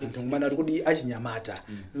ngumana kuti achinyamata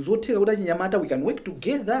nzotheka kuti achinyamata we can work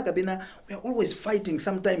together kapena we are always fighting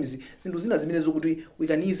sometimes zinthu zina zimene zokuti we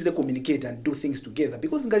can easily communicate and do things together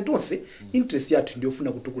because ngati tonse interest yathu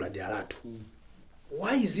ndiyofuna kutukula dera lathu.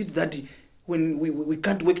 Why is it that when we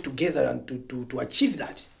can't work together and to achieve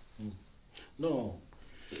that? No,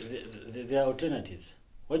 there are alternatives.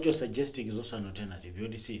 What you're suggesting is also an alternative. You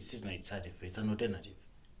already see it's not side effect. It's an alternative.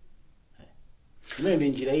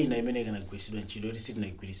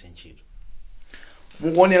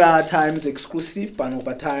 Mukuonera Times exclusive pano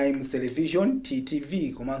pa Times Television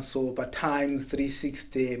TTV komanso pa Times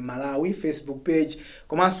 360 Malawi Facebook page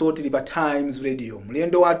komanso tili pa Times Radio.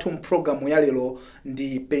 Mlendo wathu mprogramu ya lero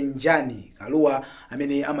ndi Penjani Kalua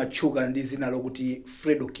amene amatchuka ndi zina lokuti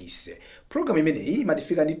Fredo Kise. Program imene iyi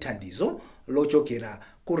imatifika ndi thandizo lochokera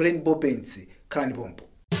ku Rainbow Paints Khalani Pompo.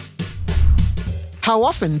 How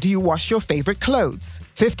often do you wash your favorite clothes?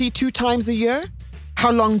 52 times a year?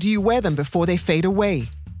 How long do you wear them before they fade away?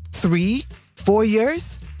 3, 4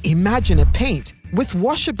 years? Imagine a paint with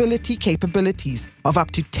washability capabilities of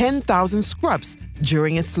up to 10,000 scrubs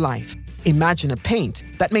during its life. Imagine a paint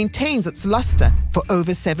that maintains its luster for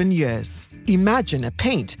over 7 years. Imagine a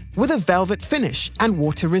paint with a velvet finish and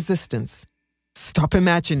water resistance. Stop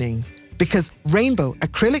imagining, because Rainbow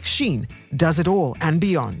Acrylic Sheen does it all and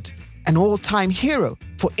beyond. An all-time hero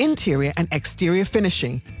for interior and exterior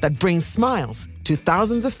finishing that brings smiles to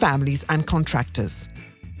thousands of families and contractors.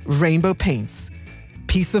 Rainbow Paints.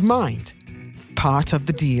 Peace of mind. Part of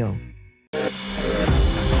the deal.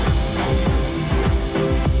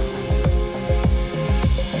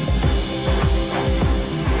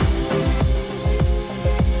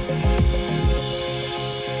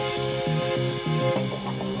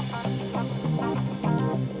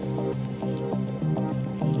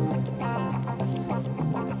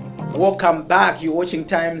 Welcome back. You're watching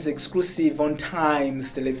Times exclusive on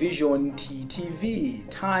Times Television TTV,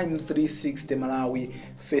 Times 360 Malawi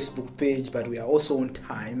Facebook page, but we are also on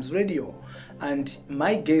Times Radio. And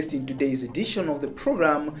my guest in today's edition of the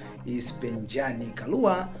program is Penjani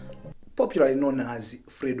Kalua, popularly known as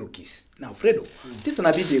Fredo Kiss. Now, Fredo, this is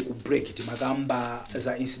an video ku break timakamba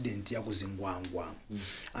za incident ya kuzingwangwa.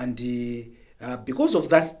 And because of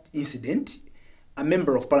that incident, a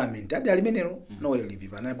member of parliament adi alimenero Noel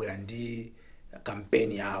Lipipa nabwera ndi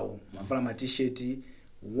campaign yawo mavala ma t-shirt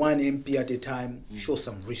one MP at a time. Show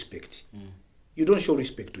some respect. You don't show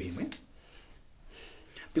respect to him, eh?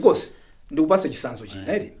 Because ndikupasa chisanzo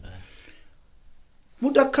china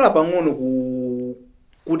mutakhala pang'ono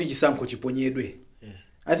kuti chisankho chiponyedwe.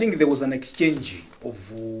 I think there was an exchange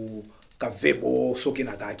of kavebo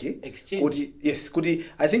sokena kake. Exchange. Yes, kuti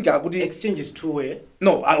I think kuti exchange is two-way.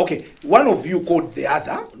 No, okay. One of you called the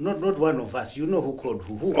other. Not one of us. You know who called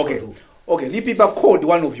who. Who okay. Called who. Okay. Lipipa called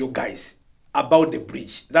one of your guys about the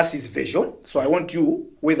bridge. That's his version. So I want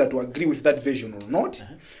you whether to agree with that version or not.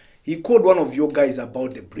 He called one of your guys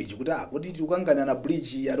about the bridge. What did you gangana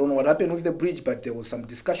bridge? I don't know what happened with the bridge, but there was some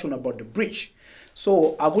discussion about the bridge.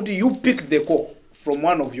 So you picked the call from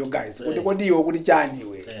one of your guys.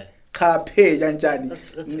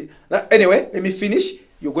 Anyway, let me finish.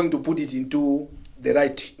 You're going to put it into the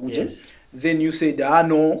right region. Yes. Then you said,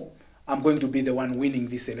 no, I'm going to be the one winning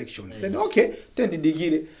this election. He said, okay,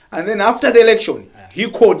 and then after the election, he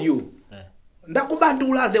called you. There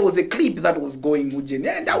was a clip that was going.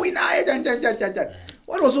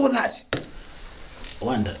 What was all that? I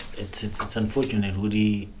wonder, it's unfortunate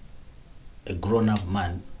really a grown-up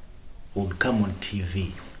man would come on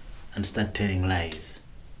TV and start telling lies.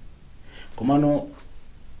 Komano,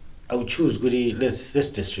 I would choose Guri. Let's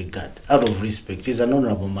disregard out of respect. He's an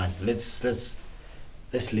honorable man. Let's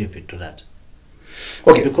leave it to that.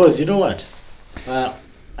 Okay. Because you know what,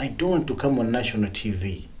 I don't want to come on national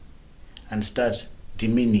TV and start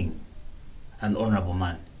demeaning an honorable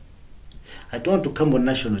man. I don't want to come on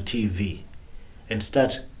national TV and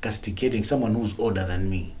start castigating someone who's older than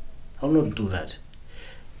me. I will not do that.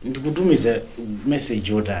 Ndikutumi is a message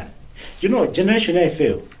Jordan. You know, generation I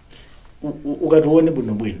fail.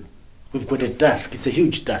 We've got a task. It's a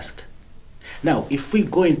huge task. Now, if I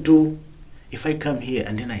come here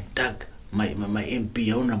and then I tag my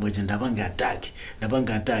MP, attack.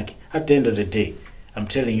 At the end of the day, I'm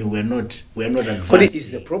telling you, we're not advancing. But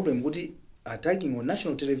is the problem attacking on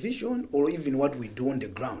national television or even what we do on the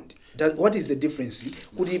ground? What is the difference?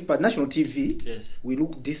 Kuti pa national TV, Yes. we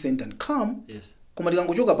look decent and calm. Yes. Koma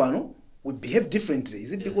tikangochoka pano, we behave differently.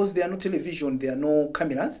 Is it because there are no television, there are no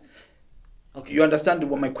cameras? Okay. You understand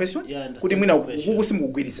what my question? Yeah, I understand Kuti mwina your question. kuku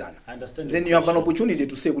simukugwirizana. I understand Then your you have an question. opportunity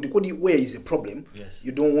to say, kuti where is the problem? Yes.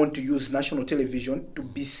 You don't want to use national television to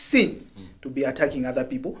be seen to be attacking other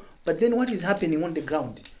people. But then what is happening on the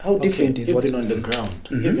ground? How different is even what? on the ground?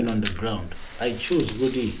 Even on the ground, I choose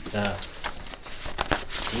really.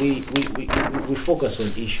 We focus on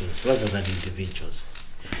issues rather than individuals.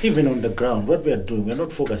 Even on the ground, what we are doing, we are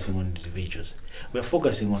not focusing on individuals. We are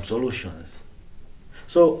focusing on solutions.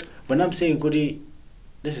 So when I'm saying, Kudi,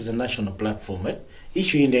 this is a national platform,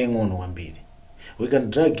 issue in the Engono Wambiri. We can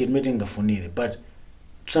drag it meeting the funiri, but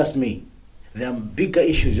trust me, there are bigger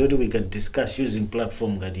issues that we can discuss using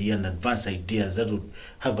platform Gadi and advance ideas that would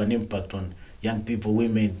have an impact on young people,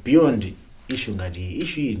 women, beyond the issue Gadi.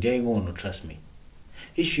 Issue in the Engono, trust me.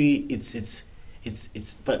 Issue it's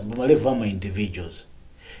but my individuals.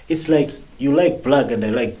 It's like you like black and I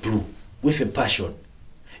like blue with a passion.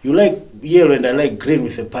 You like yellow and I like green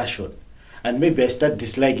with a passion. And maybe I start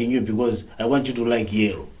disliking you because I want you to like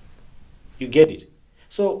yellow. You get it?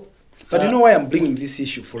 So, But you know why I'm bringing this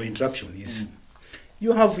issue for interruption is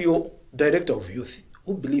you have your director of youth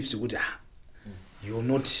who believes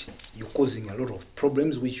you're causing a lot of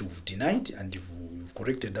problems which you've denied and you've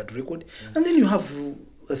corrected that record. And then you have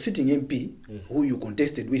a sitting MP who you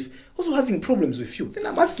contested with also having problems with you. Then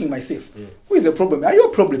I'm asking myself, who is the problem? Are you a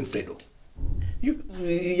problem, Fredo?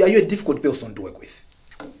 Are you a difficult person to work with?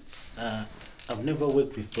 I've never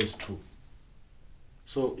worked with those two.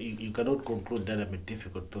 So you cannot conclude that I'm a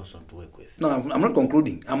difficult person to work with. No, I'm not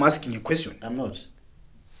concluding. I'm asking a question. I'm not.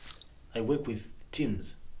 I work with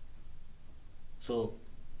teams. So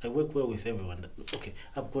I work well with everyone. Okay,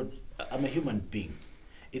 I'm a human being.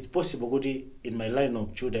 It's possible that in my line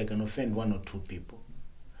of duty I can offend one or two people.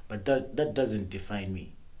 But that doesn't define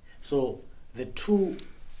me. So the two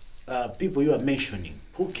people you are mentioning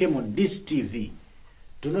who came on this TV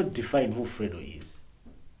do not define who Fredo is.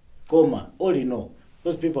 All you know,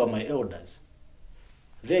 those people are my elders.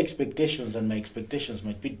 Their expectations and my expectations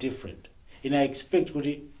might be different. And I expect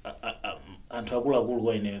they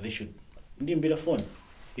should be phone,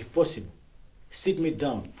 if possible. Sit me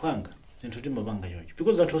down,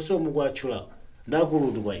 because that was so much.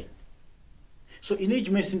 So in age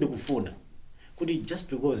messing the kufuna, could it just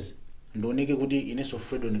because ndoneke kuti ineso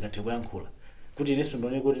Fredo nikatekwa yankula kuti ineso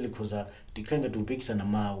ndoneke kuti likhoza tikanga tupikisana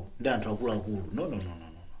mawu ndi anthu akulu. No.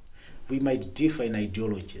 We might differ in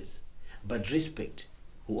ideologies, but respect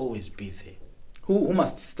will always be there. Who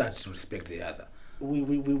must start to respect the other?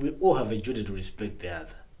 We all have a duty to respect the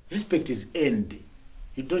other. Respect is earned.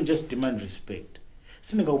 You don't just demand respect.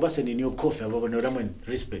 Singa ubase ni new coffee ababa no ramen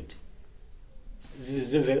respect.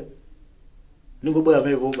 Zive ningo boya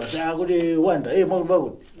mele boba sa kuti wanda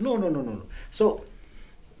no. So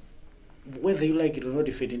whether you like it or not,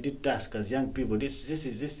 if it indeed task as young people, this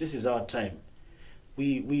is our time.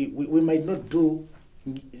 We might not do.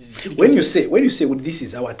 When you say this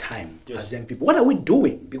is our time as young people, what are we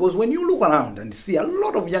doing? Because when you look around and see a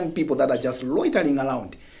lot of young people that are just loitering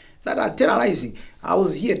around, that are terrorizing. I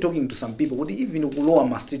was here talking to some people. Even lower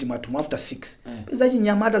mastiti matum after 6. Yes.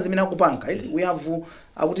 We have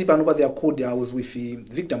they are called. I was with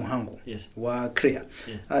Victor Muhango. Yes. Wa Crea.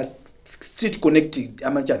 Street connected.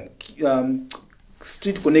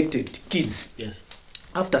 Street connected kids. Yes.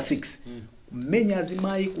 After 6. Many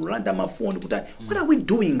azimai kulanda mafoni kutai. What are we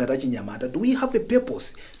doing at Achinyamata? Do we have a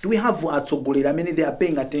purpose? Do we have atogolera? Many they are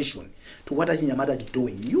paying attention to what Achinyamata is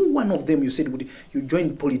doing. You one of them. You said you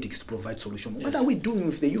joined politics to provide solution. Yes. What are we doing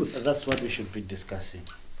with the youth? That's what we should be discussing.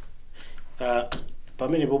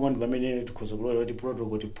 Pamene bomon pamene tukuzogolera kuti protocol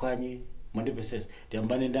kuti phwanye mandive says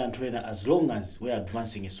ndiyambane ndi anthu ena as long as we are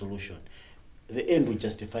advancing a solution. The end will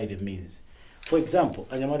justify the means. For example,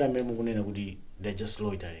 Anyamata memu kunena kuti they're just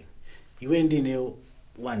loitering. Iwe ndine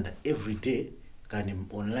wonder every day kani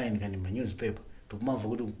online kani ma newspaper tukumava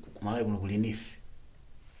kuti kumalawi kuno kuli NIF.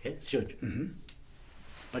 Sure.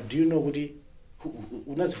 But do you know kuti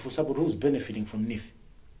unazifusa but who's benefiting from NIF?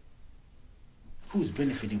 Who's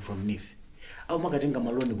benefiting from NIF? Au makatenga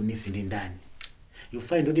maloni ku NIF ndi ndani? You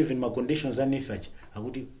find that even my conditions are NIF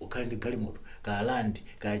akuti ukhali galimoto ka land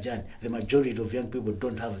ka jani, the majority of young people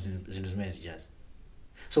don't have zinthu messages.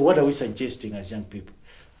 So what are we suggesting as young people?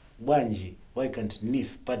 Wanji, why can't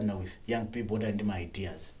NIF partner with young people that have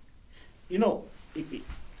ideas? You know,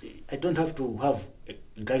 I don't have to have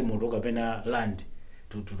galimoto kapena land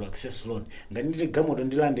to access loan. Nganite gamoto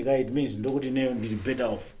ndi land ka, it means ndokuti neyo ndili better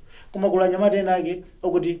off. Kuma kula Anyamata enake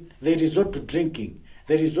okuti they resort to drinking,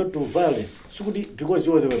 they resort to violence. So because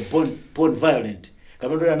they were born violent.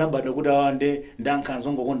 Kamendo ya nabada kuda wande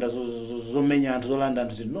ndankanzo ngokonda zomenya anthu zolanda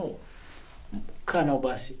anthu no. Kana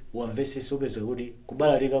ubasi wamvese sobeze kuti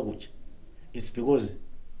kubalalika kucha. It's because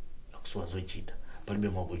akusowazochita palibe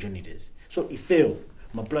more opportunities. So if fail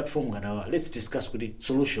my platform gadawa, let's discuss kuti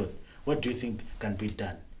solution. What do you think can be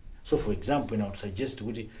done? So for example, I would suggest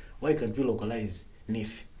kuti why can't we localize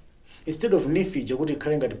NIF? Instead of NIF jakuti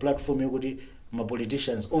khalenga the platform yokuti ma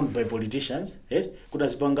politicians owned by politicians, kuda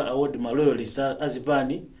zipanga award ma loyalists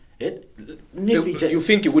azipani, you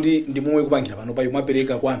think kuti ndi momwe kupangira pano pa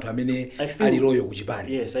yumapereka kwa anthu amene ali loyo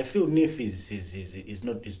kuchipani? Yes, I feel NIF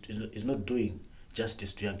is not doing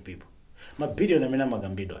justice to young people. Ma billion amene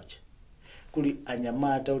magambidwa acha kuli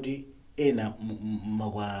anyamata kuti ena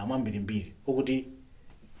makwala mwambirimbiri okuti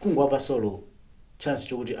kungwapa solo chance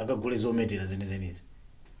chokuti akagule zomedera zenizenizi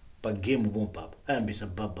pa game bompapa ayambisa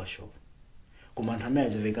barber shop koma anthu amene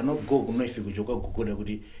they cannot go kunoifi kuchoka kugoda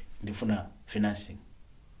kuti ndifuna financing.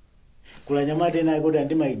 Kula nyamata ena akuti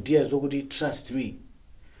ndi my ideas zokuti trust me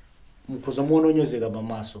mukhoza muona onyozeka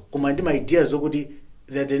pamaso koma ndi my ideas zokuti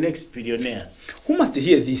they're the next billionaires. Who must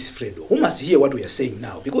hear this, Fredo? Who must hear what we are saying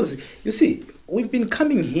now? Because you see, we've been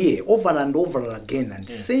coming here over and over again and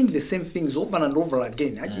saying the same things over and over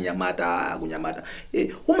again.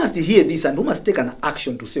 Who must hear this and who must take an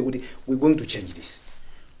action to say we're going to change this?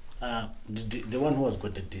 The one who has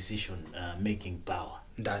got the decision making power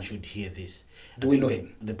should hear this. Do we know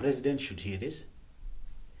him? The president should hear this.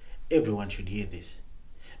 Everyone should hear this.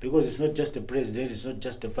 Because it's not just the president, it's not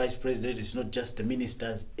just the vice president, it's not just the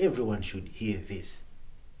ministers. Everyone should hear this.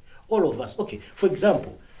 All of us. Okay, for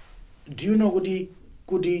example, do you know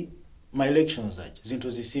kudi my elections zinto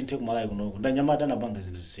zisinte kumalayi kuno ndanyamata nabanga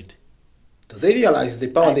zinto zisinte? Do they realize the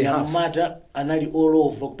power they have? Anyamata anali all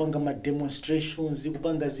over kupanga ma demonstrations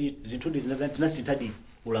kupanga zinto tinasintadi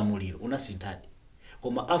ulamuliro unasintadi.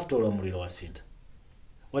 Koma after ulamuliro wasinta.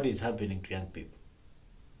 What is happening to young people?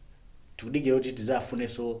 Tudike yoti tizafune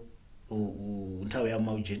so nthawe ya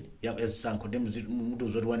maujeni ya esanko mtu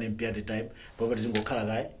zoti 1 MP at a time property zingokhala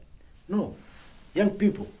kaye. No, young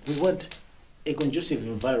people, we want a conducive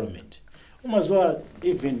environment. Umazwa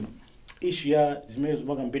even issue ya zimene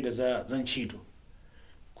zipaka mpida za ntchito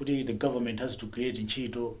kuti the government has to create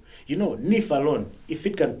ntchito. You know, NIF alone, if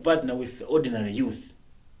it can partner with ordinary youth,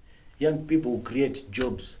 young people will create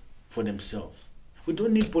jobs for themselves. We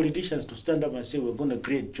don't need politicians to stand up and say we're going to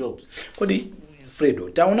create jobs. Kodi Fredo,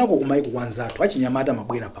 taonako kumaiko kwanzatu achinyamata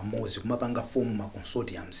mabwera pamozi kumapanga fomu ma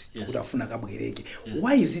consortiums kuti afuna kabwereke.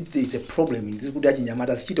 Why is it there is a problem in this kuti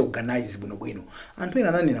achinyamata sichita organize bwino? Anthu ena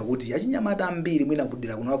ananena kuti achinyamata ambiri mwina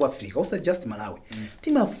kudera kuno kwa Africa osa just Malawi.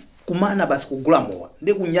 Tima kumana basi kugula mowa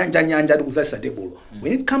ndi kunyanja tikuzalisa table.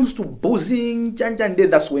 When it comes to boozing chanja nde,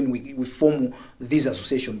 that's when we form this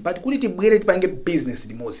association. But kuti tibwere tipange business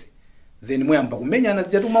limozi. Then mwamba kumenya na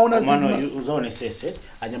zijatu maona zizima. Mano uzaone sese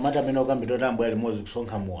anyamata amene okambidwa tambo ali mozi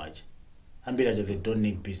kusonkha muwaje. Ambira they don't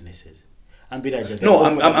need businesses. Ambira no,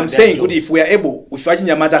 I'm saying good if we are able, if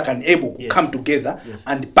achinyamata can able to come together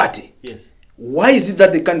and party. Yes. Why is it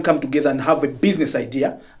that they can come together and have a business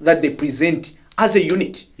idea that they present as a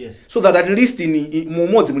unit? Yes. So that at least in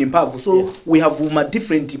Mumozi Mulimpavu, so we have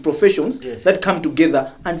different professions that come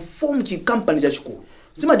together and form a company chachikulu.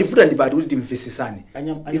 Sima difuta ndipati kuti timvesesane.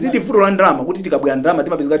 Izi difuta la ndrama kuti tikabwera ndrama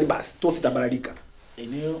timapezeka kuti basi tosi tabalalika.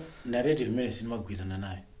 Ineyo narrative mene sinimagwizana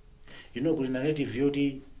nayo. You know kuli narrative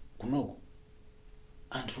yoti kunoko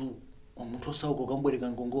anthu omuntu osauka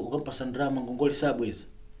kambwereka ngongo ukampasa ndrama ngongoli sabweza.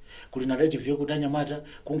 Kuli narrative yokuti anyamata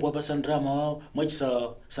kungwapasa ndrama wao mwachisa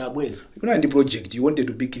sabweza. You know, in the project you wanted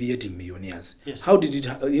to be creating millionaires. Yes. How did it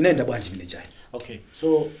inaenda bwanji mnechai? Okay,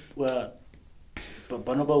 so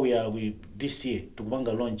Panoba we this year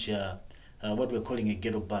tukupanga launch what we're calling a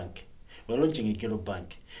ghetto bank. We're launching a ghetto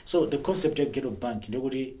bank. So the concept of ghetto bank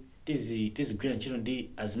ndokuti this green children di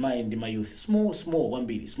as my youth small one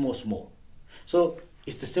bit small. So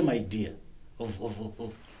it's the same idea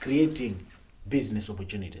of creating business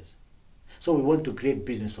opportunities. So we want to create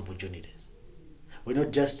business opportunities. We're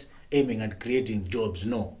not just aiming at creating jobs,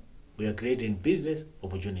 no. We are creating business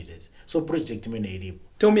opportunities. So project mene.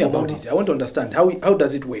 Tell me about it. I want to understand how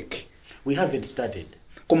does it work? We haven't started.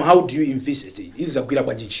 How do you envisage it? This is a gwira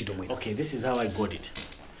bwanji ntchito mwene. Okay, this is how I got it.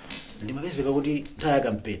 Ndimapezeka kuti taya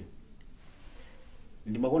campaign.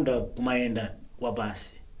 Ndimakonda kumaenda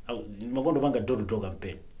wapasi. Ndimakonda panga door to door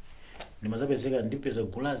campaign. Ndimazapezeka ndipeza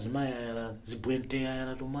gula azimaya yala zibwente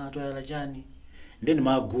yala tomato yala chani. Then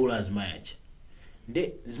ndimagula azimaya achi.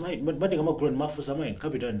 Nde zimaya mati kama gula ndimafusa mwe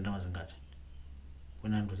capital ndamazingati.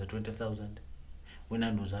 When I was at 20,000, when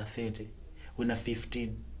I was at 30, when I 15,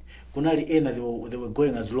 kunali ena they were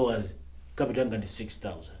going as low as capital ngati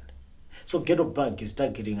 6,000. So Ghetto Bank is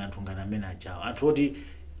targeting anthu ngati amene ajawo. Anthu oti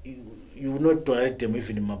you will not tolerate them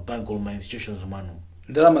even in my bank or my institutions manu.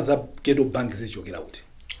 Ndalama za Ghetto Bank zichokera kuti.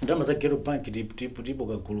 Ndalama za Ghetto Bank tipo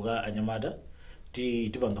kagulu ka anyamata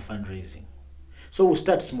tipanga fundraising. So we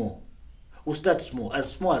start small. We start small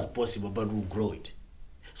as possible, but we'll grow it.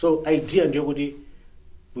 So idea ndiyo kuti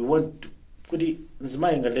we want to kuti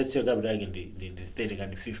nzimayinga let's say capital yake ndi 30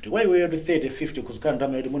 kandi 50. Why we are 30 50 kuzikana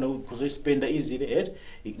ndama yoti muna kuzospenda easily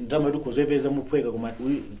ndama yoti kuzoipeza mupweka kuma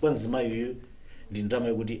kwa nzimayo ndi ndama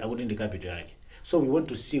yoti akuti ndi capital yake. So we want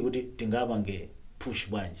to see kuti tingapange push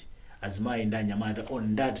bwanji azimayi ndi anyamata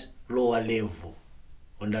on that lower level.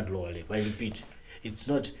 I repeat, it's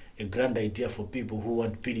not a grand idea for people who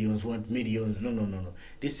want billions, want millions. No.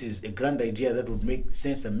 This is a grand idea that would make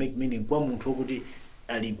sense and make meaning kwa muntu wokuti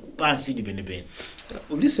ali pansi dipendepende.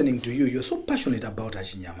 Listening to you, you're so passionate about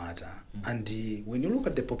achinyamata. And when you look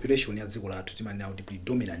at the population ya dziko lathu tima now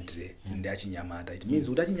predominantly ndi achinyamata. It means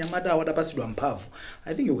kuti achinyamata awadapasidwa mphamvu.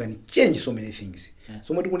 I think you can change so many things.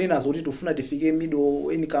 So moti kunena zoti tufuna tifike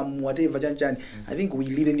middle income whatever chanchani. I think we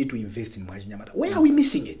really need to invest in achinyamata. Where are we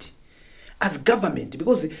missing it? As government,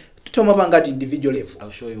 because tutomapanga at individual level.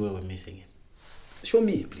 I'll show you where we're missing it. Show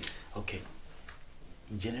me, please. Okay.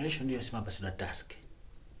 Generation ndiyo sima pasidwa task.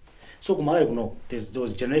 So kumala kuno there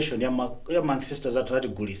was generation ya ancestors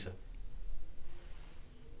atigulisa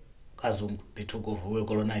kazungu they took over, we were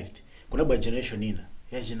colonized. Kunabwa generation ina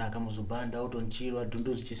yachinaka muzubanda autonchirwa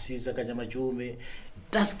dunduzi chisiza kachama chume.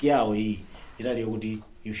 Task yawo hii inali yokuti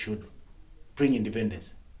you should bring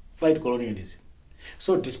independence, fight colonialism.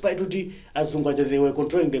 So despite uti azungu they were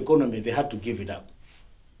controlling the economy, they had to give it up.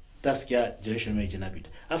 Task ya generation meji nabita.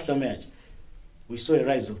 After marriage we saw a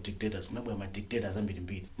rise of dictators. Kunabwa ma dictators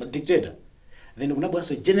ambili. Ma dictator. Then kunabwa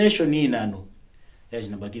so generation hii nano ya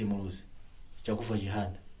jinabakiri muluzi. Chakufa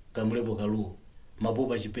jihanda, Kamulepo Kalua,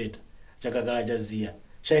 Mabuba Chipeta, Chakakala Jazia,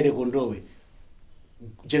 Shaire Kondowe.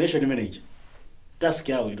 Generation manager. Task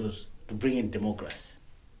yao it was to bring in democracy.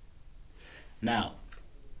 Now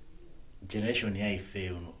generation ya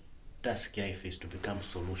ife task ya ife is to become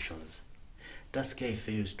solutions. Task ya ife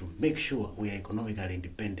is to make sure we are economically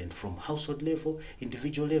independent from household level,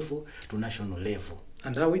 individual level to national level.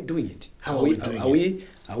 And how are we doing it? How are we doing it?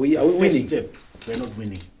 Are we winning? Step, we're not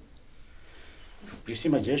winning. You see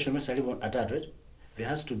my generation at that, right? There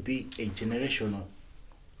has to be a generational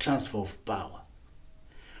transfer of power.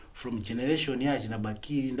 From generation ya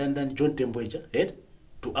jinabakiri ndandan John Temboeja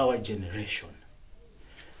to our generation.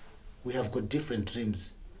 We have got different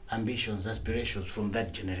dreams, ambitions, aspirations from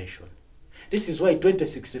that generation. This is why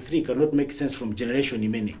 2063 cannot make sense from generation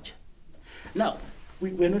image. Now,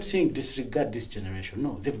 we're not saying disregard this generation.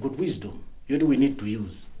 No, they've got wisdom. We need to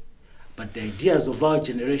use. But the ideas of our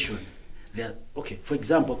generation, they are, okay, for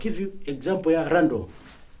example, I'll give you example ya random.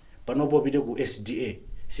 Panopo pite ku SDA,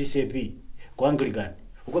 CCP, ku Anglican.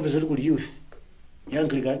 Ukapeza ku youth.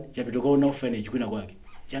 Anglican, yapita ku orphanage kwina kwake.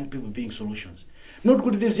 Young people being solutions. Not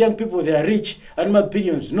good these young people, they are rich and my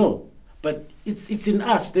billions, no. But it's in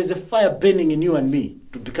us. There's a fire burning in you and me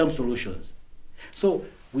to become solutions. So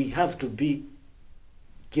we have to be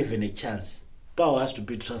given a chance. Power has to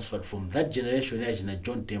be transferred from that generation,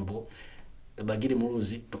 John Tembo, Bagiri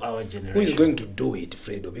Muruzi, to our generation. Who is going to do it,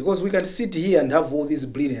 Fredo? Because we can sit here and have all these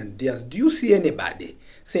brilliant ideas. Do you see anybody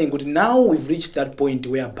saying, good, now we've reached that point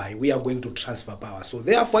whereby we are going to transfer power? So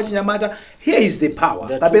therefore, Chinyamata, here is the power.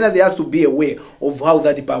 Kapena, there has to be a way of how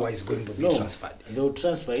that power is going to be transferred. They will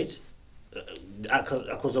transfer it.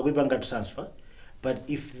 Transfer, but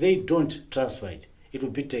if they don't transfer it, it will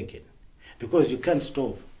be taken, because you can't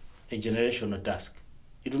stop a generational task.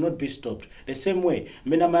 It will not be stopped. The same way,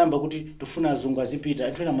 mena mayamba kuti tufuna azungu azipita,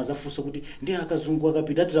 antwena mazafusa kuti ndi akazungu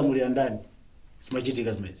akapita tutamulia ndani.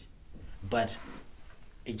 Simachitika zimezi. But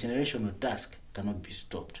a generational task cannot be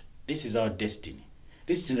stopped. This is our destiny.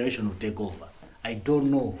 This generation will take over. I don't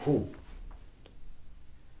know who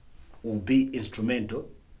will be instrumental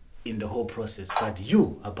in the whole process, but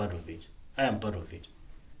you are part of it. I am part of it.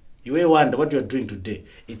 You may wonder what you are doing today.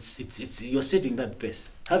 It's you're setting that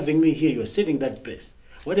pace. Having me here, you're setting that pace.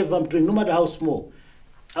 Whatever I'm doing, no matter how small,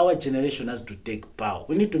 our generation has to take power.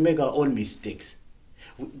 We need to make our own mistakes.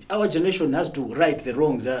 Our generation has to right the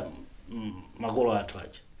wrongs.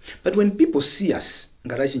 But when people see us,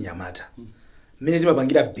 Ngarachi Nyamata, many of them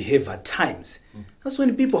behave at times. That's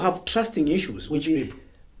when people have trusting issues. Which people?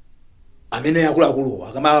 Sometimes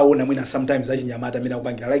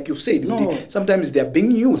like you said, no. Sometimes they are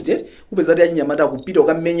being used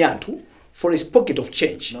for a pocket of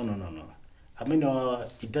change. No. I mean,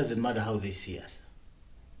 it doesn't matter how they see us.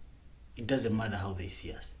 It doesn't matter how they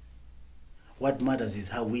see us. what matters is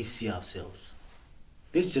how we see ourselves.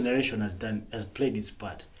 This generation has played its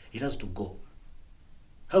part. It has to go.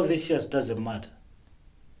 How they see us doesn't matter.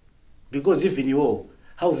 Because even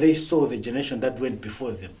how they saw the generation that went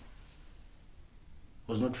before them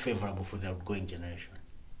was not favorable for the outgoing generation.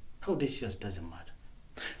 How they see us doesn't matter.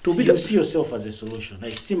 You see yourself as a solution. I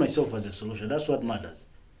see myself as a solution. That's what matters.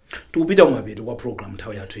 To be done with the program,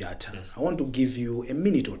 I want to give you a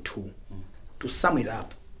minute or two to sum it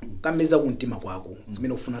up. Kameza kuntima kwako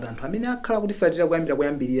zimene ufuna anthu amene akhala kuti satira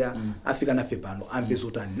kuyambirira afika nafe pano amve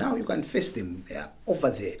zotani. Now you can face them, they are over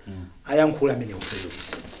there. Ayankhula amene ufuna.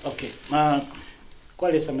 Okay,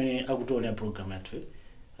 kwale samene akutoona program yathu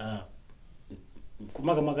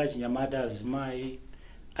kumaka chinyamata azimayi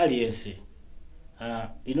aliyense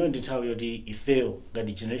ino ndithawi yoti ifeyo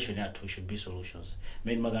ngati generation yathu should be solutions.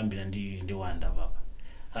 Mene makambira ndi wanda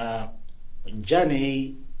papa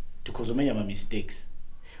journey tikozomenya ma mistakes.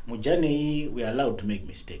 Mujane, we are allowed to make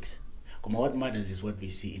mistakes. What matters is what we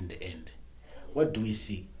see in the end. What do we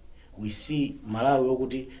see? We see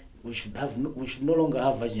Malawi we should no longer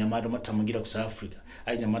have Nyamata matamangira ku South Africa.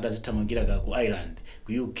 Nyamata zitamangira ku Ireland,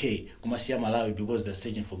 ku UK, kumasiya Malawi because they're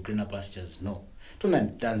searching for greener pastures. No. Tuna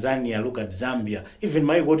Tanzania, look at Zambia, even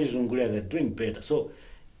my God is they're doing better. So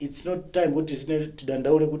it's not time what is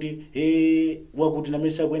dandaule kuti wakuti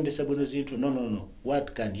namisa kuendesa bwino zinthu. No.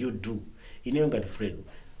 What can you do? Ineyo ngati Fredo,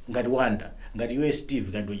 ngati Wanda, ngati iwe Steve,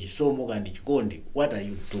 ngati Chisomo, ngati Chikondi, what are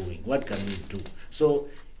you doing? What can we do? So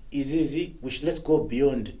it's easy. Let's go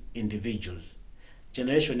beyond individuals.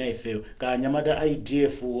 Generation ya ifeo ka nyamata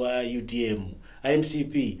IDF wa UTM,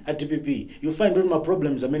 IMCP, ATPP, you find all my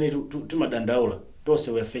problems amene to madandaula.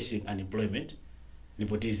 Those we are facing unemployment,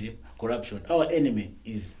 nepotism, corruption. Our enemy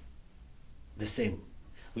is the same.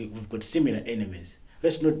 We've got similar enemies.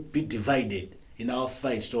 Let's not be divided in our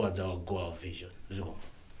fight towards our goal, our vision.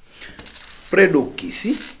 Fredo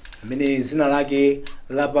Kisi, mene zina lake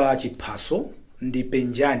lapa chiphaso ndi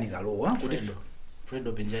Penjani Kalua.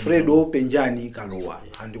 Fredo Penjani Kalua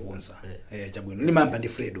andikonza. Chabwino ni mamba ndi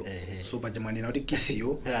Fredo. So pajamani na kuti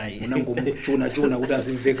Kisiyo unangomuchuna kuti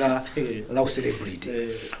azimveka la celebrity.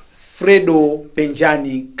 Fredo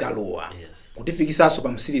Penjani Kalua. Kutifikisaso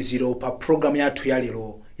pa msiriziro pa program yathu ya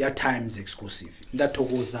lero ya Times Exclusive.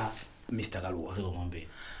 Ndathokoza Mr. Kalua.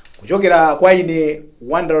 Kuchokera kwa ine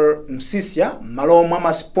Wonder Msisya malo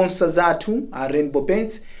mwa sponsors athu a Rainbow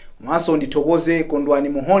Paints. Komanso ndithokoze Kondwani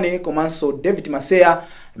Muhone komanso David Maseya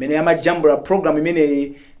amene amajambula program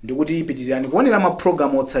imeneyi ndikuti ipitizirani kuonera ma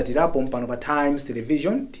program otsatirapo mpano pa Times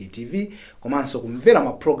Television TTV komanso kumvera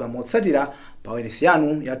ma program otsatira pa wailesi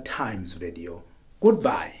yanu ya Times Radio.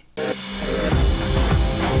 Goodbye.